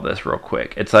look at all this real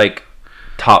quick. It's like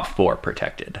top 4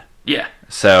 protected. Yeah.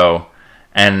 So,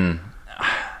 and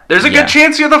there's a good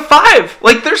chance you're the 5.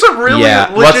 Like, there's a really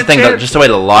legit well, that's the thing. chance. Just the way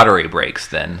the lottery breaks.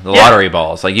 Then the lottery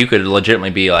balls. Like you could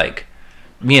legitimately be like,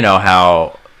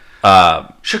 how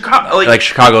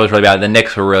Chicago was really bad. The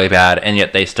Knicks were really bad, and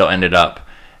yet they still ended up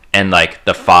in like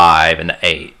the 5 and the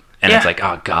 8. And it's like,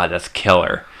 oh god, that's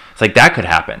killer. It's like that could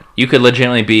happen. You could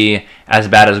legitimately be as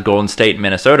bad as Golden State and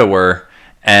Minnesota were,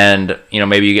 and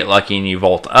maybe you get lucky and you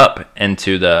vault up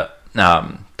into the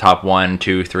top 1,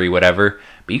 2, 3, whatever.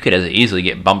 But you could as easily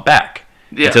get bumped back.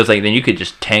 Yeah. And so it's like then you could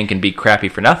just tank and be crappy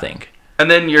for nothing.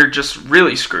 And then you're just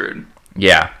really screwed.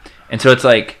 Yeah. And so it's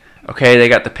like, okay, they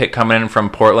got the pick coming in from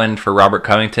Portland for Robert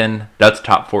Covington. That's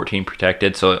top 14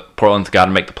 protected, so Portland's got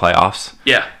to make the playoffs.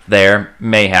 Yeah. There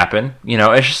may happen.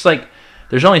 It's just like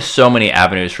there's only so many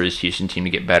avenues for this Houston team to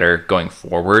get better going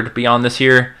forward beyond this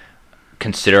year,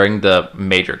 considering the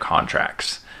major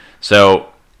contracts. So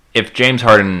if James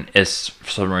Harden is for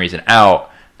some reason out,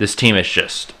 this team is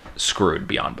just screwed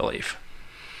beyond belief.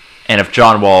 And if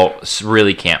John Wall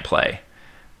really can't play,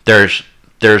 there's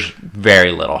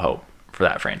very little hope for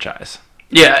that franchise.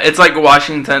 Yeah, it's like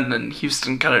Washington and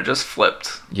Houston kind of just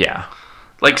flipped. Yeah.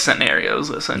 Like scenarios,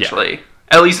 essentially. Yeah.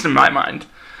 At least in my mind.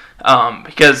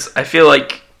 Because I feel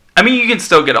like, you can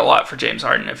still get a lot for James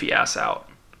Harden if he asks out.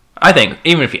 I think,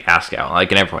 even if he asks out,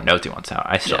 and everyone knows he wants out,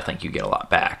 I still think you get a lot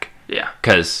back. Yeah.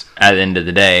 Because at the end of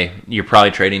the day, you're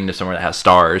probably trading to somewhere that has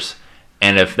stars,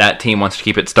 and if that team wants to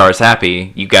keep its stars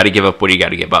happy, you got to give up what you got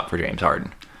to give up for James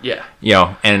Harden. Yeah.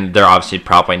 And they're obviously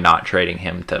probably not trading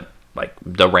him to,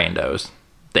 the randos,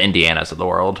 the Indianas of the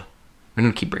world. I'm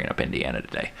going to keep bringing up Indiana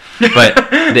today. But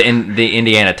the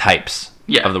Indiana types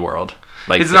of the world.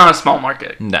 He's not a small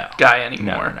market guy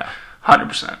anymore. No.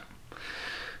 100%.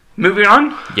 Moving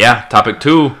on. Yeah, topic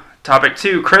 2. Topic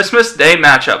 2, Christmas Day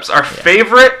matchups. Our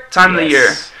favorite time of the year.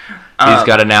 These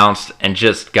got announced and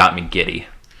just got me giddy.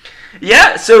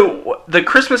 Yeah, so the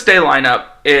Christmas Day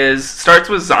lineup starts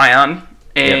with Zion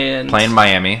and playing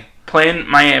Miami.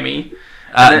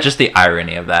 Just the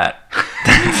irony of that.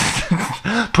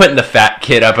 Putting the fat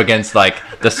kid up against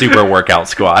the super workout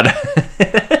squad.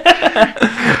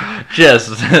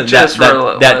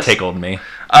 That tickled me.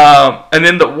 And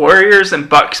then the Warriors and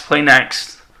Bucks play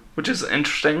next, which is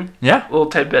interesting. Yeah. A little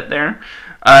tidbit there.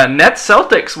 Nets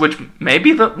Celtics, which may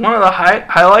be one of the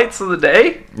highlights of the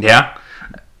day. Yeah.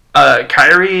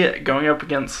 Kyrie going up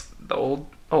against the old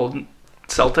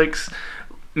Celtics.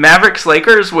 Mavericks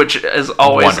Lakers, which is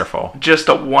always wonderful. Just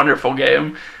a wonderful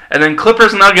game. And then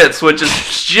Clippers Nuggets, which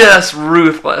is just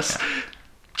ruthless. Yeah.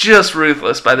 Just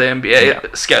ruthless by the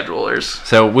NBA schedulers.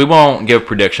 So we won't give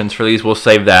predictions for these. We'll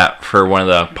save that for one of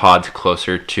the pods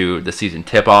closer to the season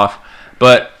tip-off.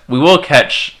 But we will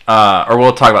catch, or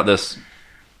we'll talk about this.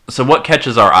 So what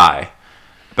catches our eye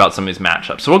about some of these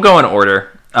matchups? So we'll go in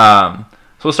order. So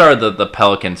we'll start with the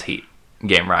Pelicans Heat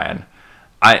game, Ryan.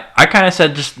 I kind of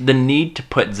said just the need to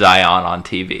put Zion on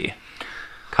TV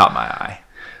caught my eye.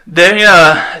 The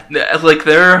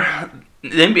NBA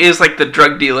is like the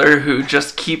drug dealer who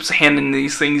just keeps handing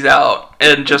these things out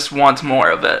and just wants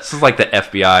more of it. This is like the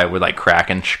FBI with like crack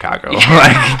in Chicago,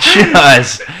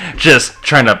 like just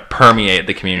trying to permeate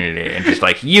the community and just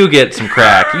like, you get some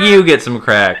crack, you get some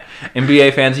crack.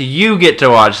 NBA fans, you get to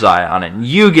watch Zion and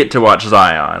you get to watch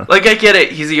Zion. Like, I get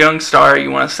it. He's a young star.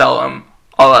 You want to sell him,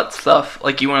 all that stuff.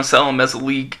 Like, you want to sell him as a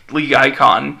league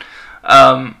icon.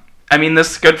 I mean,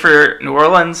 this is good for New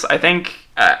Orleans. I think.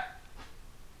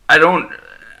 I don't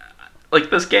like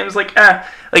this game's like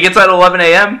it's at 11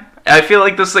 a.m. I feel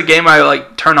like this is a game I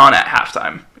like turn on at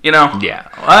halftime. You know? Yeah.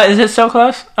 Is it so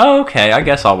close? Oh, okay. I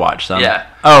guess I'll watch some. Yeah.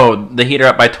 Oh, the Heat are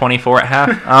up by 24 at half.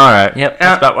 All right. Yep.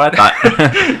 That's about what I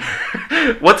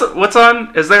thought. What's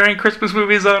on? Is there any Christmas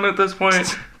movies on at this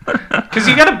point? Because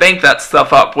you gotta bank that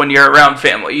stuff up when you're around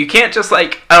family. You can't just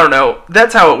like, I don't know.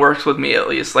 That's how it works with me, at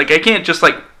least. Like, I can't just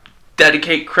like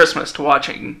dedicate Christmas to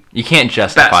watching. You can't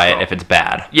justify basketball. It if it's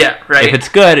bad. Yeah, right. If it's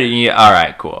good, all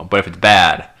right, cool. But if it's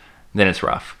bad, then it's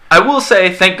rough. I will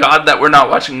say, thank God that we're not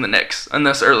watching the Knicks in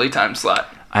this early time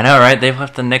slot. I know, right? They've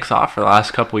left the Knicks off for the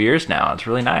last couple years now. It's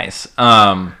really nice.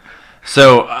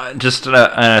 Just an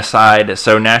aside.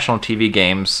 So national TV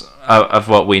games of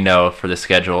what we know for the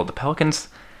schedule, the Pelicans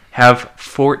have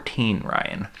 14,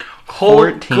 Ryan.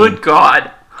 14. Good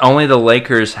God. Only the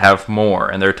Lakers have more,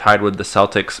 and they're tied with the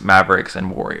Celtics, Mavericks, and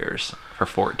Warriors for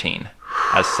 14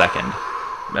 as second.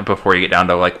 And before you get down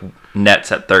to like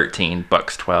Nets at 13,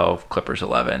 Bucks 12, Clippers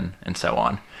 11, and so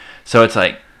on. So it's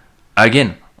like,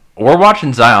 again, we're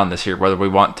watching Zion this year, whether we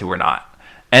want to or not.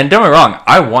 And don't get me wrong,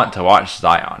 I want to watch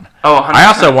Zion. Oh, 100%. I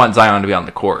also want Zion to be on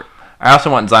the court. I also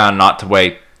want Zion not to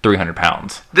weigh 300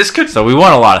 pounds. So we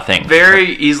want a lot of things.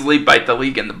 Very easily bite the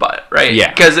league in the butt, right? Yeah.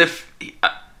 Because if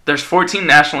there's 14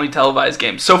 nationally televised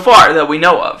games so far that we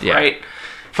know of, right?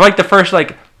 For like the first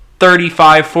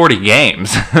 35, 40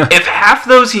 games. If half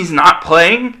those he's not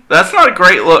playing, that's not a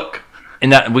great look.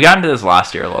 And that we got into this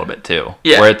last year a little bit too.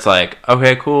 Yeah. Where it's like,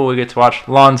 okay, cool, we get to watch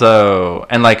Lonzo.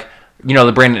 And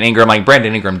the Brandon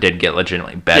Ingram did get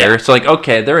legitimately better. Yeah. So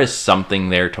okay, there is something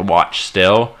there to watch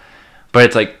still. But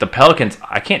it's like the Pelicans,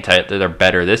 I can't tell you that they're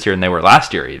better this year than they were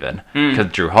last year even.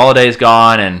 Because Drew Holiday's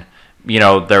gone and,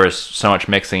 there was so much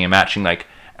mixing and matching. Like,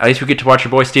 at least we get to watch your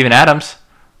boy Steven Adams.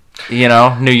 New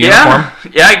uniform.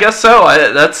 Yeah, I guess so.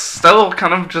 That's still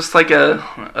kind of just like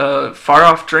a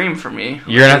far-off dream for me.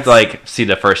 You're going to have to see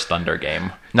the first Thunder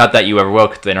game. Not that you ever will,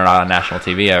 because they're not on national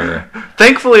TV ever.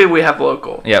 Thankfully, we have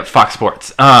local. Yeah, Fox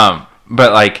Sports. But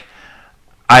going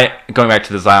back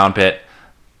to the Zion bit,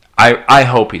 I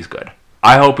hope he's good.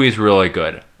 I hope he's really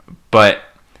good. But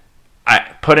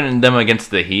putting them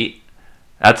against the Heat,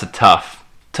 that's a tough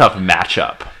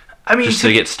matchup. I mean, just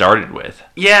to get started with.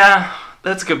 Yeah,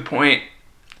 that's a good point.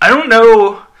 I don't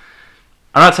know.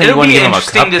 I'm not saying you want to give them a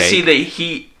cupcake. It'll be interesting to see the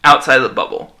Heat outside of the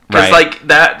bubble. Because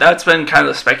that's been kind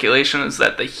of the speculation, is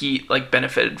that the Heat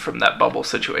benefited from that bubble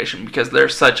situation because they're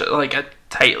such a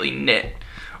tightly knit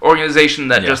organization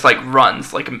that just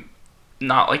runs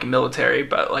not like a military,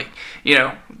 but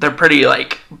they're pretty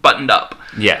buttoned up.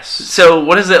 Yes. So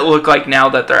what does it look like now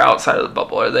that they're outside of the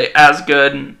bubble? Are they as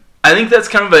good? I think that's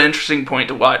kind of an interesting point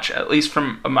to watch, at least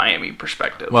from a Miami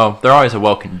perspective. Well, they're always a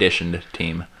well-conditioned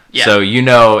team. Yeah. So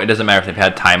it doesn't matter if they've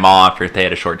had time off or if they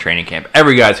had a short training camp.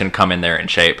 Every guy's going to come in there in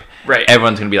shape. Right.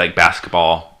 Everyone's going to be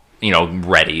basketball,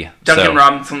 ready. Duncan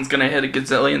Robinson's going to hit a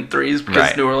gazillion threes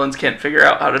because New Orleans can't figure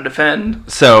out how to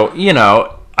defend. So,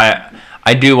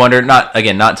 I do wonder,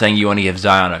 not saying you want to give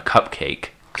Zion a cupcake,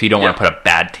 because you don't want to put a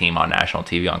bad team on national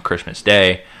TV on Christmas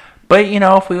Day. But,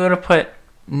 if we would have put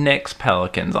Knicks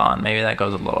Pelicans on, maybe that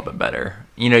goes a little bit better.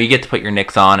 You get to put your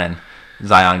Knicks on and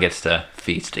Zion gets to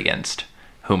feast against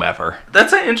whomever.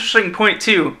 That's an interesting point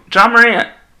too. John Morant,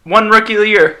 one Rookie of the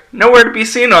Year, nowhere to be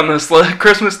seen on this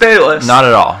Christmas Day list. Not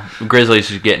at all. Grizzlies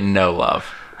just getting no love.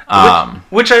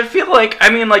 Which I feel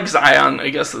Zion, I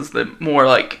guess, is the more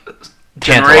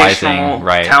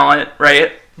generational talent,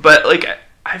 right? But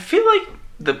I feel like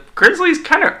the Grizzlies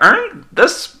kind of earned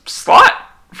this slot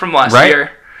from last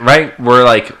year. Right, we're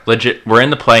legit. We're in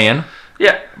the play-in.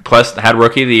 Yeah. Plus, had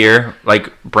Rookie of the Year.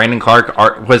 Brandon Clark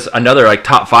was another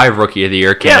top 5 Rookie of the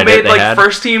Year candidate. Yeah, made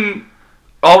first team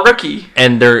All Rookie.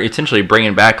 And they're essentially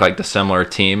bringing back the similar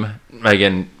team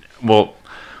again. Well,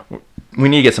 we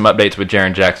need to get some updates with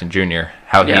Jaren Jackson Jr.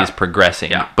 How he's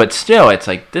progressing. Yeah. But still, it's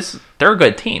this. They're a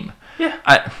good team.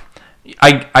 Yeah.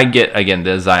 I get, again,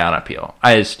 the Zion appeal.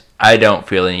 I don't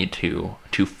feel the need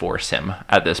to force him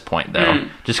at this point, though,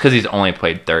 just because he's only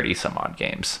played 30-some-odd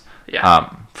games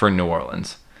for New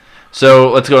Orleans.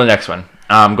 So let's go to the next one.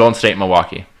 Golden State,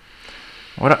 Milwaukee.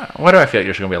 What do I feel like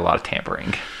there's going to be a lot of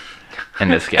tampering in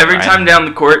this game? Every time down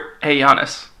the court, hey,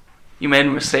 Giannis, you made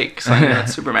a mistake signing that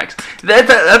Supermax.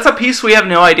 That's a piece we have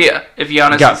no idea if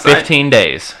Giannis got 15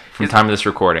 days from the time of this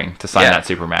recording to sign that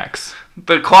Supermax.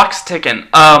 The clock's ticking.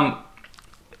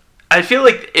 I feel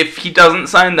like if he doesn't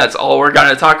sign, that's all we're going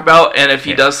to talk about. And if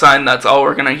he does sign, that's all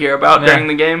we're going to hear about during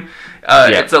the game.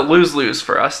 It's a lose-lose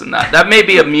for us in that. That may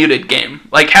be a muted game.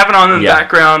 Like, have it on in the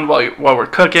background while we're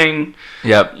cooking.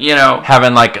 Yep. You know.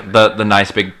 Having, like, the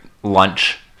nice big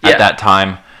lunch at that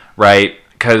time, right?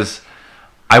 Because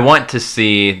I want to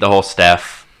see the whole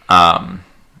Steph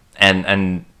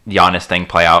and Giannis thing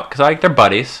play out. Because, like, they're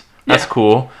buddies. That's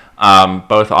cool.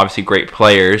 Both, obviously, great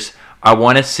players. I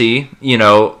want to see,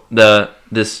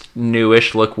 this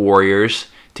newish look Warriors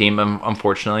team.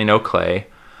 Unfortunately, no Clay.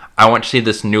 I want to see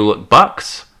this new look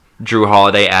Bucks. Drew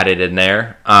Holiday added in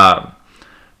there.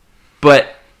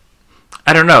 But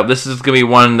I don't know. This is going to be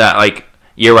one that, like,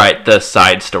 you're right, the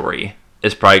side story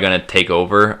is probably going to take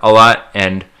over a lot.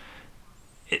 And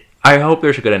I hope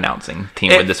there's a good announcing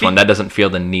team with this one that doesn't feel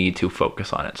the need to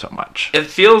focus on it so much. It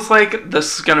feels like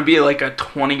this is going to be like a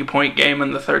 20-point game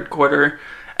in the third quarter.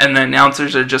 And the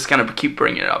announcers are just going to keep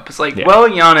bringing it up. It's like, well,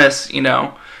 Giannis,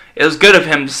 it was good of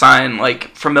him to sign,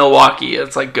 like, for Milwaukee.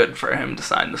 It's, like, good for him to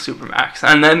sign the Supermax.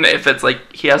 And then if it's,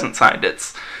 like, he hasn't signed,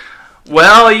 it's,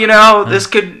 well,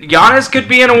 Giannis could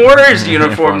be in a Warriors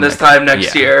uniform this time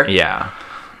next year. Yeah.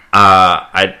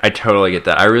 I totally get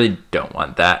that. I really don't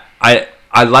want that.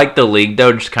 I like the league,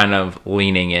 though, just kind of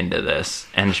leaning into this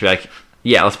and just be like,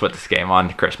 yeah, let's put this game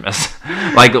on Christmas.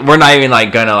 Like, we're not even,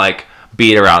 like, going to, like,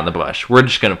 beat around the bush. We're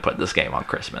just going to put this game on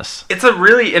Christmas. It's a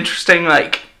really interesting,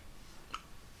 like,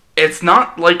 it's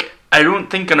not, like, I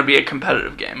don't think going to be a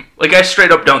competitive game. Like, I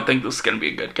straight up don't think this is going to be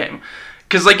a good game.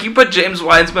 Because, like, you put James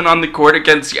Wiseman on the court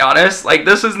against Giannis, like,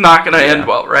 this is not going to end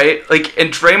well, right? Like,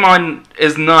 and Draymond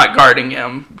is not guarding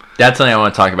him. That's something I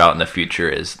want to talk about in the future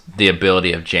is the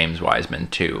ability of James Wiseman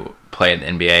to play in the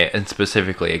NBA, and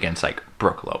specifically against, like,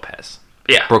 Brook Lopez.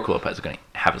 Yeah. Brook Lopez is going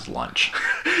to have his lunch.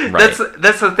 Right?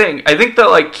 That's the thing. I think the,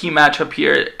 like, key matchup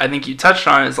here, I think you touched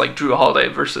on, is, like, Drew Holiday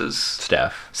versus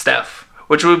Steph,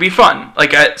 which would be fun.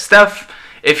 Like, Steph,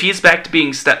 if he's back to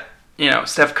being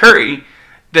Steph Curry,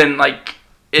 then, like,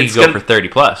 it's going to go for 30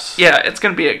 plus. Yeah, it's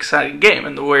going to be an exciting game,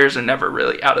 and the Warriors are never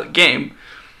really out of the game.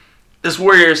 This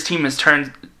Warriors team has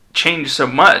changed so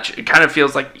much. It kind of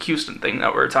feels like the Houston thing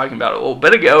that we were talking about a little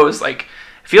bit ago. Is like,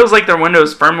 it feels like their window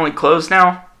is firmly closed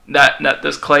now. That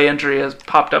this Clay injury has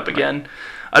popped up again,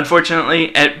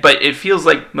 unfortunately. But it feels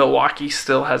like Milwaukee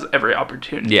still has every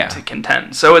opportunity to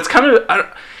contend. So it's kind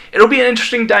of it'll be an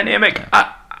interesting dynamic.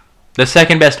 The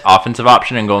second best offensive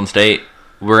option in Golden State,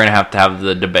 we're going to have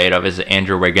the debate of, is it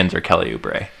Andrew Wiggins or Kelly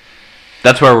Oubre?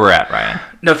 That's where we're at, Ryan.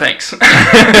 No thanks.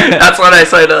 That's what I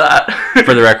say to that.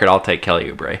 For the record, I'll take Kelly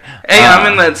Oubre. Hey,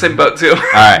 I'm in that same boat too. All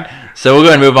right. So we're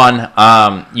going to move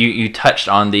on. You touched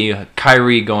on the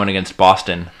Kyrie going against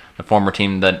Boston, the former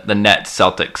team, the Nets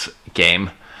Celtics game.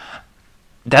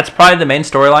 That's probably the main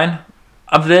storyline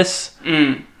of this.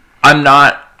 I'm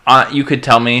not. You could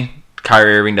tell me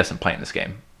Kyrie Irving doesn't play in this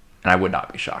game, and I would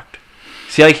not be shocked.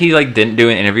 See, like, he didn't do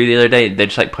an interview the other day. They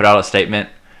just put out a statement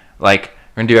like,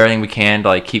 we're gonna do everything we can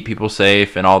to keep people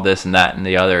safe and all this and that and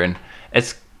the other, and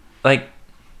it's like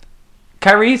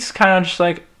Kyrie's kind of just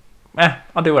like,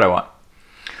 I'll do what I want,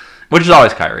 which is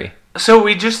always Kyrie. So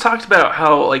we just talked about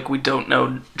how we don't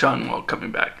know John Wall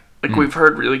coming back. We've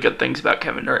heard really good things about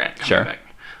Kevin Durant coming back.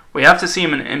 We have to see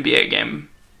him in an NBA game.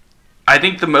 I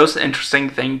think the most interesting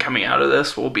thing coming out of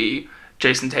this will be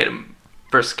Jason Tatum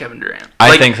versus Kevin Durant.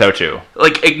 I think so too.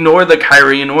 Ignore the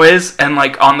Kyrie noise and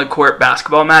on the court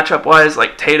basketball matchup wise,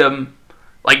 Tatum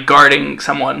guarding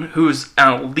someone who's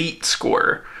an elite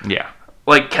scorer. Yeah.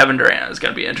 Kevin Durant is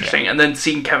going to be interesting, and then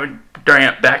seeing Kevin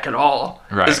Durant back at all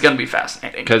is going to be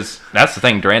fascinating. Because that's the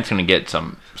thing, Durant's going to get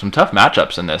some tough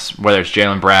matchups in this, whether it's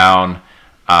Jaylen Brown,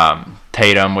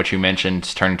 Tatum, which you mentioned,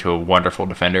 turned into a wonderful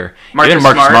defender. Even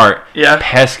Marcus Smart,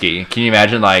 pesky. Can you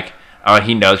imagine,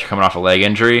 he knows you're coming off a leg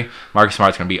injury. Marcus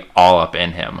Smart's going to be all up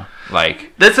in him.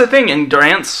 That's the thing, and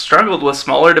Durant's struggled with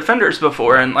smaller defenders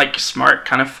before, and Smart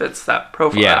kind of fits that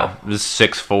profile. Yeah, this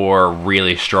 6'4",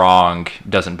 really strong,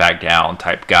 doesn't back down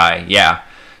type guy. Yeah,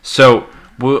 so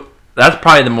that's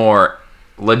probably the more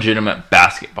legitimate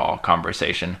basketball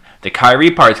conversation. The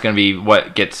Kyrie part's going to be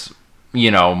what gets more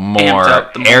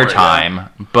airtime,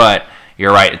 but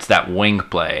you're right, it's that wing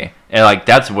play. And like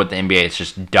that's what the NBA is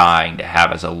just dying to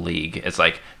have as a league. It's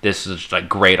like this is like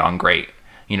great on great,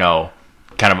 kind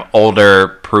of older,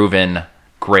 proven,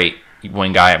 great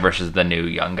wing guy versus the new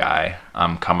young guy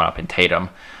coming up in Tatum.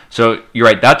 So you're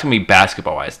right, that's gonna be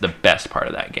basketball wise the best part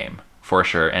of that game for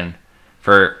sure. And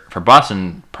for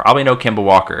Boston, probably no Kemba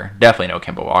Walker, definitely no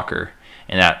Kemba Walker,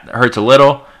 and that hurts a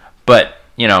little. But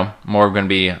more going to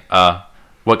be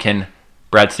what can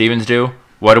Brad Stevens do?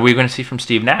 What are we going to see from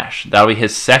Steve Nash? That'll be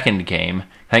his second game.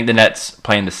 I think the Nets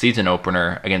playing the season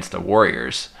opener against the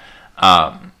Warriors.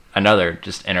 Another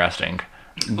just interesting.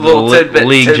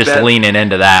 League just leaning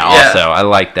into that also. I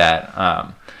like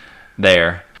that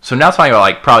there. So now talking about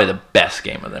like probably the best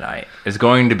game of the night is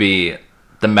going to be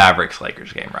the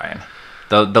Mavericks-Lakers game, Ryan.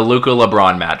 The Luka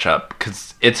LeBron matchup,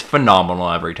 because it's phenomenal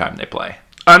every time they play.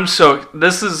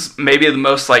 This is maybe the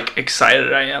most like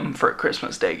excited I am for a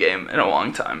Christmas Day game in a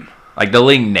long time. Like the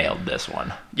league nailed this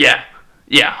one. Yeah,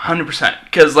 100%.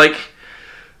 Because like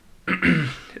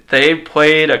they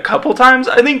played a couple times,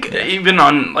 I think, even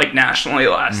on like nationally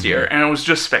last year, and it was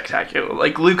just spectacular.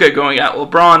 Like Luka going at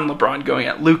LeBron, LeBron going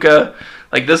at Luka.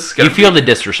 Like this is gonna feel the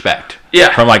disrespect.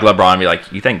 Yeah. From like LeBron, be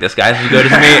like, you think this guy's as good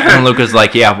as me? And Luka's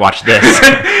like, yeah, watch this.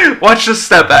 Watch this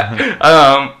step back.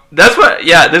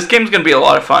 This game's going to be a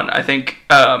lot of fun, I think,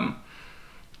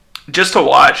 just to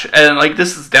watch. And, like,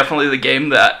 this is definitely the game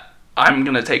that I'm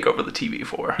going to take over the TV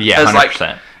for. Yeah,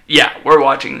 100%. We're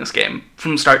watching this game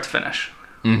from start to finish.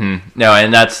 Mm-hmm. No,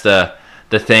 and that's the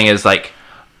thing is, like,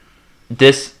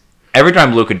 this, every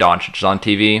time Luka Doncic is on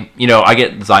TV, I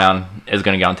get Zion is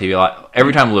going to get on TV a lot.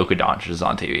 Every time Luka Doncic is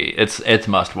on TV, it's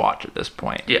must watch at this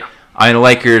point. Yeah. I mean, the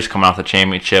Lakers coming off the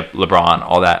championship, LeBron,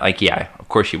 all that. Like, yeah, of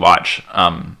course you watch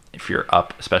if you're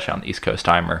up, especially on the East Coast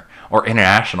time or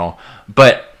international.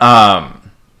 But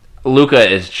Luka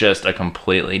is just a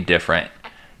completely different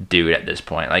dude at this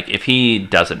point. Like, if he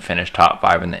doesn't finish top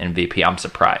 5 in the MVP, I'm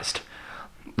surprised.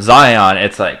 Zion,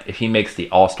 it's like, if he makes the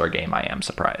All-Star game, I am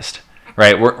surprised.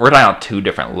 Right? We're talking on two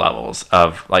different levels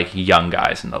of, like, young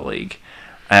guys in the league.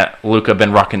 Luka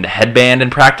been rocking the headband in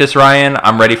practice, Ryan.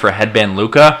 I'm ready for headband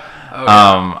Luka. Oh,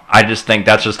 yeah. I just think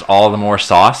that's just all the more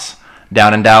sauce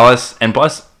down in Dallas. And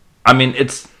plus, I mean,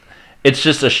 it's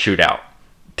just a shootout.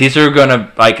 These are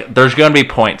there's gonna be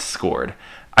points scored.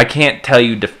 I can't tell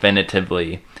you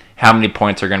definitively how many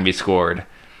points are gonna be scored,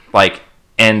 like,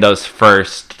 in those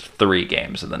first 3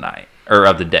 games of the night or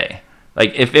of the day.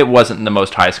 Like, if it wasn't the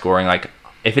most high scoring, like,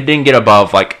 if it didn't get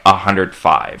above like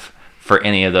 105 for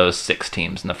any of those 6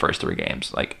 teams in the first 3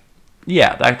 games, like,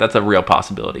 yeah, that's a real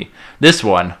possibility. This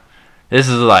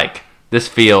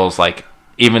feels like,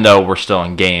 even though we're still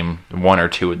in game 1 or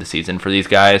 2 of the season for these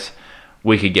guys,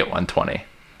 we could get 120.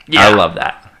 Yeah. I love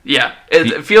that. Yeah,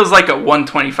 it feels like a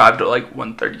 125 to like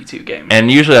 132 game. And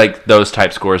usually like those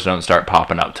type scores don't start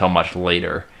popping up till much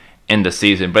later in the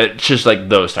season, but it's just like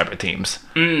those type of teams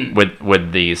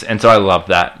with these. And so I love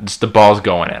that. Just the ball's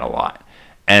going in a lot.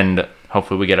 And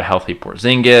hopefully we get a healthy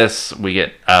Porzingis, we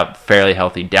get a fairly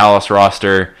healthy Dallas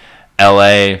roster,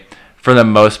 LA, for the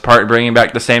most part, bringing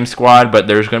back the same squad, but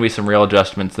there's going to be some real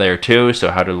adjustments there too.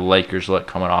 So how do the Lakers look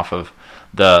coming off of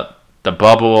the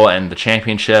bubble and the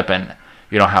championship, and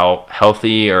how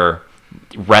healthy or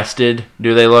rested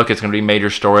do they look? It's going to be major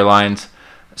storylines.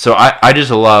 So I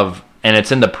just love, and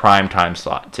it's in the prime time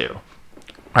slot too.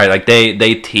 Right, like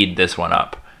they teed this one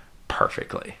up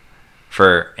perfectly.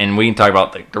 And we can talk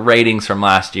about the ratings from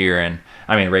last year, and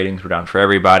I mean ratings were down for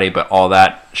everybody, but all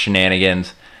that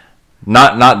shenanigans.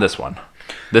 Not this one.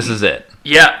 This is it.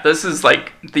 Yeah, this is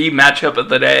like the matchup of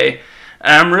the day.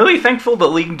 And I'm really thankful the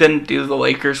league didn't do the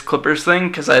Lakers-Clippers thing,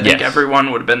 because I think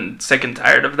everyone would have been sick and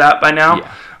tired of that by now.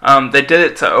 Yeah. They did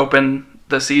it to open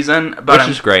the season. But which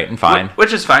is great and fine.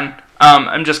 Which is fine.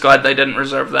 I'm just glad they didn't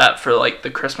reserve that for like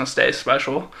the Christmas Day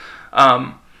special.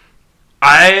 I'm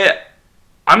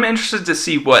interested to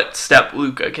see what step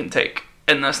Luka can take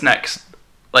in this next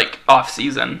like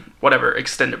off-season, whatever,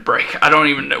 extended break. I don't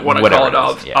even want to call it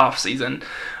off-season.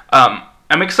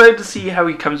 I'm excited to see how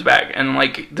he comes back, and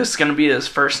like this is going to be his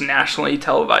first nationally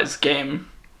televised game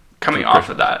coming off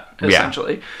of that,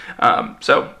 essentially. Yeah.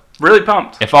 So really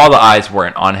pumped. If all the eyes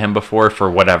weren't on him before for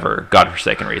whatever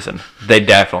godforsaken reason, they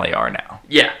definitely are now.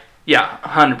 Yeah,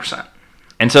 100%.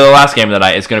 And so the last game of the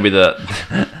night is going to be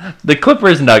the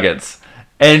Clippers Nuggets,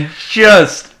 and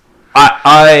just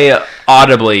I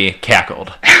audibly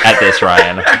cackled at this,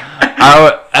 Ryan.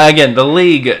 Again, the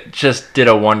league just did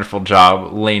a wonderful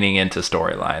job leaning into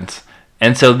storylines.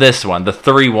 And so this one, the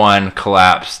 3-1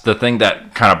 collapse, the thing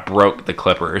that kind of broke the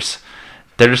Clippers,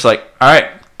 they're just like, all right,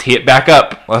 tee it back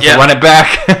up. Let's Yeah. run it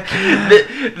back.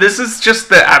 This is just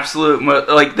the absolute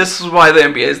like this is why the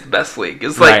NBA is the best league.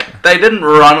 It's like Right. they didn't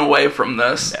run away from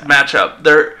this matchup.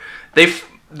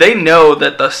 They know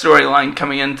that the storyline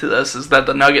coming into this is that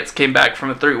the Nuggets came back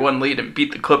from a 3-1 lead and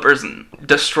beat the Clippers and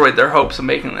destroyed their hopes of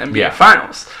making the NBA Yeah.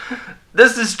 Finals.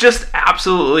 This is just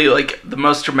absolutely like the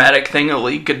most dramatic thing a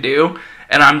league could do,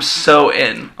 and I'm so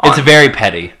in. It's very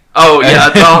petty. Oh yeah,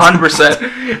 it's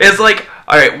 100%. It's like,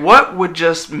 all right, what would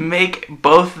just make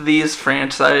both of these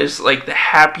franchises like the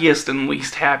happiest and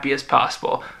least happiest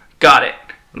possible? Got it.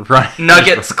 Right.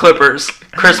 Nuggets, Clippers,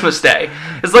 Christmas Day.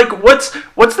 It's like, what's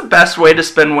the best way to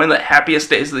spend one of the happiest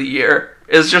days of the year?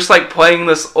 Is just like playing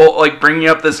this old, like bringing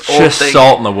up this old Just thing.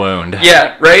 salt in the wound.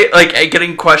 Yeah, right? Like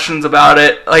getting questions about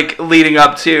it, like leading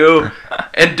up to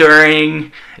and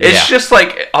during. It's Yeah. just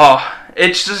like, oh,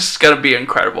 it's just going to be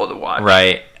incredible to watch.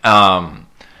 Right.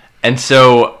 And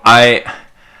so I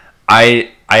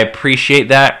appreciate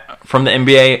that from the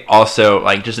NBA. Also,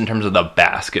 like just in terms of the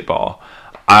basketball,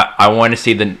 I want to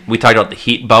see we talked about the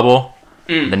Heat bubble,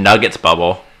 the Nuggets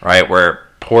bubble, right? Where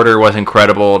Porter was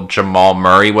incredible, Jamal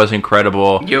Murray was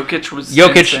incredible, Jokic was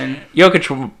insane.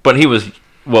 Jokic, but he was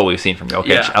what we've seen from Jokic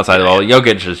Yeah. outside of the ball.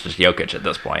 Jokic is just Jokic at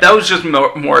this point. That was just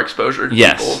more exposure to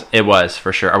Yes, people. it was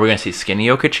for sure. Are we going to see skinny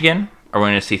Jokic again? Are we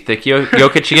going to see thick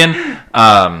Jokic again?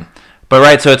 But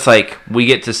right, so it's like we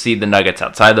get to see the Nuggets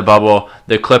outside the bubble.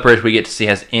 The Clippers, we get to see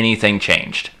has anything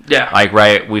changed. Yeah. Like,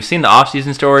 right, we've seen the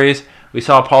offseason stories. We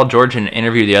saw Paul George in an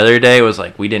interview the other day. It was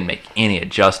like, we didn't make any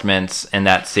adjustments in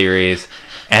that series.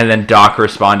 And then Doc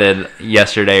responded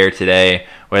yesterday or today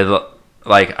with,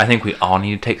 like, I think we all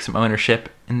need to take some ownership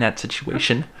in that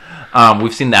situation.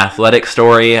 We've seen the Athletic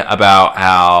story about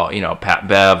how, Pat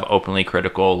Bev, openly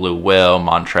critical, Lou Will,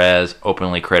 Montrez,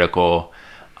 openly critical,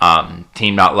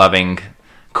 team not loving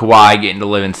Kawhi getting to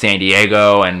live in San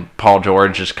Diego, and Paul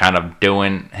George just kind of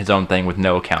doing his own thing with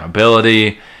no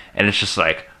accountability. And it's just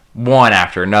like one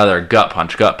after another, gut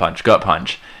punch, gut punch, gut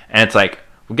punch. And it's like,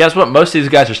 well, guess what? Most of these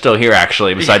guys are still here,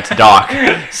 actually, besides Doc.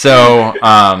 So,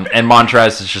 and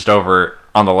Montrez is just over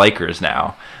on the Lakers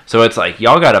now. So it's like,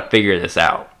 y'all got to figure this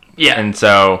out. Yeah. And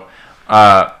so,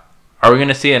 are we going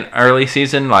to see an early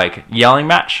season, like, yelling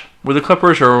match with the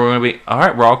Clippers, or are we going to be, all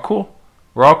right, we're all cool.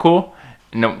 We're all cool.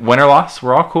 No, win or loss,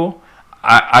 we're all cool.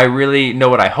 I really know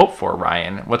what I hope for,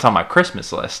 Ryan. What's on my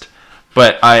Christmas list.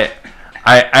 But I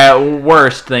at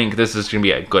worst think this is going to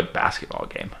be a good basketball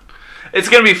game. It's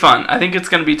going to be fun. I think it's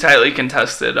going to be tightly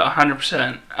contested,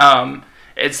 100%.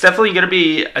 It's definitely going to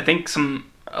be, I think,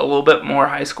 a little bit more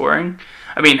high scoring.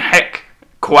 I mean, heck,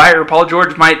 Kawhi or Paul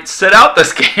George might sit out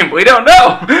this game. We don't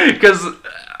know, because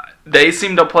they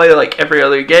seem to play like every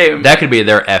other game. That could be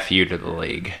their FU to the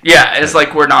league. Yeah, it's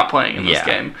like we're not playing in this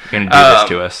game. You're going to do this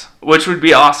to us. Which would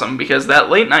be awesome, because that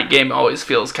late night game always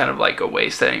feels kind of like a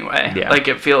waste anyway. Yeah. Like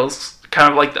it feels kind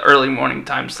of like the early morning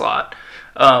time slot.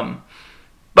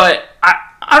 But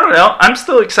I don't know. I'm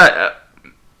still excited,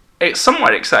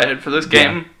 somewhat excited for this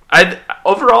game.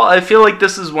 Overall, I feel like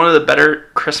this is one of the better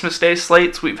Christmas Day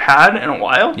slates we've had in a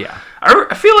while. Yeah.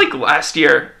 I feel like last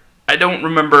year, I don't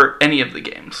remember any of the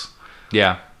games.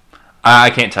 Yeah. I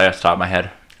can't tell you off the top of my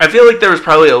head. I feel like there was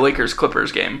probably a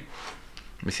Lakers-Clippers game.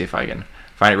 Let me see if I can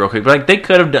find it real quick. But like they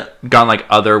could have gone like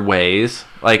other ways,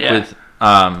 like with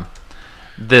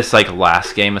this like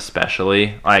last game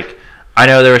especially. Like I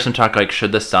know there was some talk like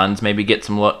should the Suns maybe get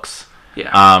some looks?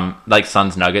 Yeah. Like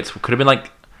Suns Nuggets could have been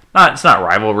like it's not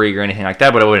rivalry or anything like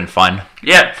that, but it would have been fun.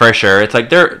 Yeah. For sure. It's like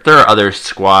there are other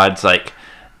squads like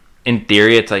in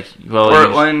theory it's like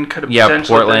Portland could have potentially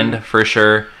Portland been. for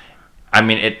sure. I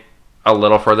mean it a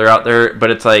little further out there, but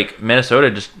it's like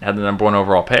Minnesota just had the number 1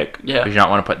 overall pick. Yeah. Because you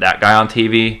don't want to put that guy on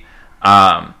TV.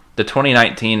 The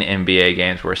 2019 NBA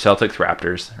games were Celtics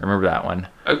Raptors. Remember that one.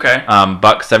 Okay.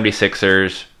 Bucks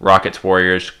 76ers, Rockets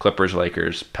Warriors, Clippers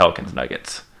Lakers, Pelicans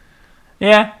Nuggets.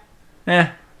 Yeah.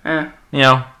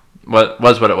 What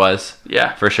was what it was.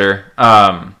 Yeah. For sure.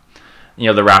 The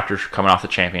Raptors were coming off the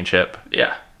championship.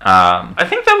 Yeah. I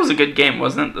think that was a good game,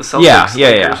 wasn't it? The Celtics.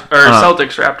 Yeah. Or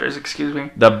Celtics Raptors, excuse me.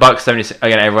 The Bucks 76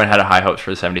 again. Everyone had high hopes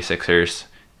for the 76ers.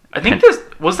 I think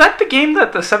was that the game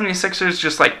that the 76ers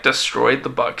just like destroyed the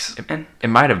Bucks in? It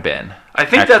might have been. I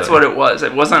think that's what it was.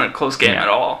 It wasn't a close game at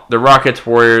all. The Rockets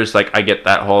Warriors, like I get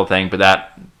that whole thing, but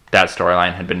that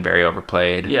storyline had been very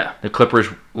overplayed. Yeah. The Clippers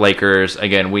Lakers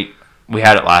again. We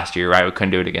had it last year, right? We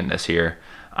couldn't do it again this year.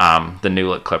 The new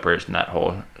look Clippers and that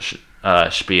whole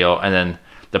spiel, and then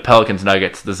the Pelicans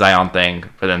Nuggets, the Zion thing,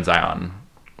 but then Zion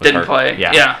didn't play.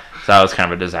 Yeah. So that was kind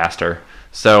of a disaster.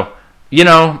 So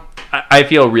I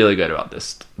feel really good about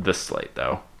this slate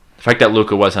though. The fact that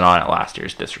Luka wasn't on it last year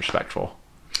is disrespectful.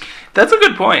 That's a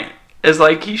good point. Is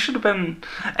like he should have been.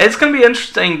 It's gonna be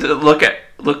interesting to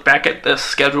look back at this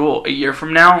schedule a year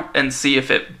from now and see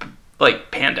if it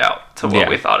like panned out to what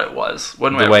we thought it was.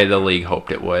 The way the league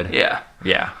hoped it would. Yeah.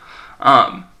 Yeah.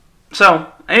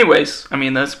 So, anyways, I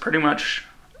mean that's pretty much.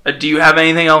 Do you have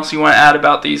anything else you want to add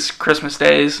about these Christmas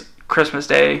days? Christmas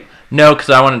Day? No,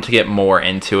 because I wanted to get more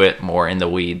into it, more in the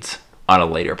weeds on a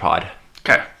later pod.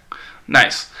 Okay.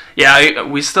 Nice. Yeah,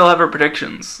 we still have our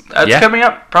predictions. That's coming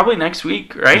up probably next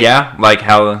week, right? Yeah, like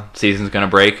how the season's going to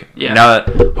break. Yeah. Now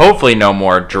that hopefully no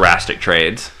more drastic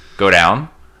trades go down,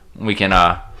 we can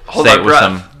say it with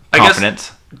some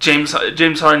confidence. I guess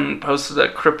James Harden posted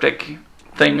a cryptic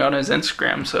thing on his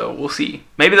Instagram, so we'll see.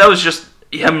 Maybe that was just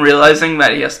him realizing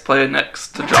that he has to play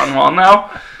next to John Wall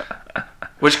now,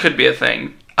 which could be a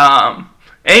thing.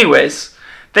 Anyways,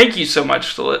 thank you so much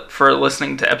for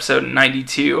listening to episode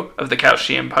 92 of the Couch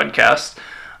GM podcast.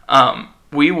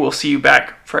 We will see you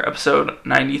back for episode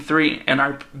 93 and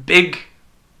our big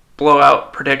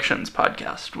blowout predictions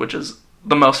podcast, which is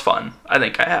the most fun I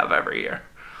think I have every year.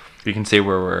 You can see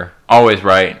where we're always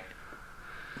right,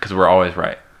 because we're always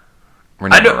right. We're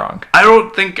never wrong. I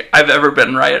don't think I've ever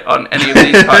been right on any of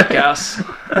these podcasts.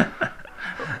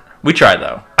 We try,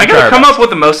 though. I gotta come up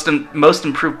with the most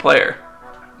improved player.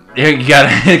 Yeah, you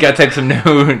gotta take some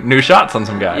new shots on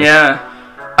some guys. Yeah,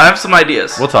 I have some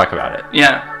ideas. We'll talk about it.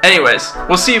 Yeah. Anyways,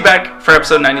 we'll see you back for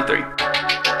episode 93.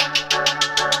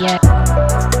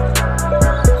 Yeah.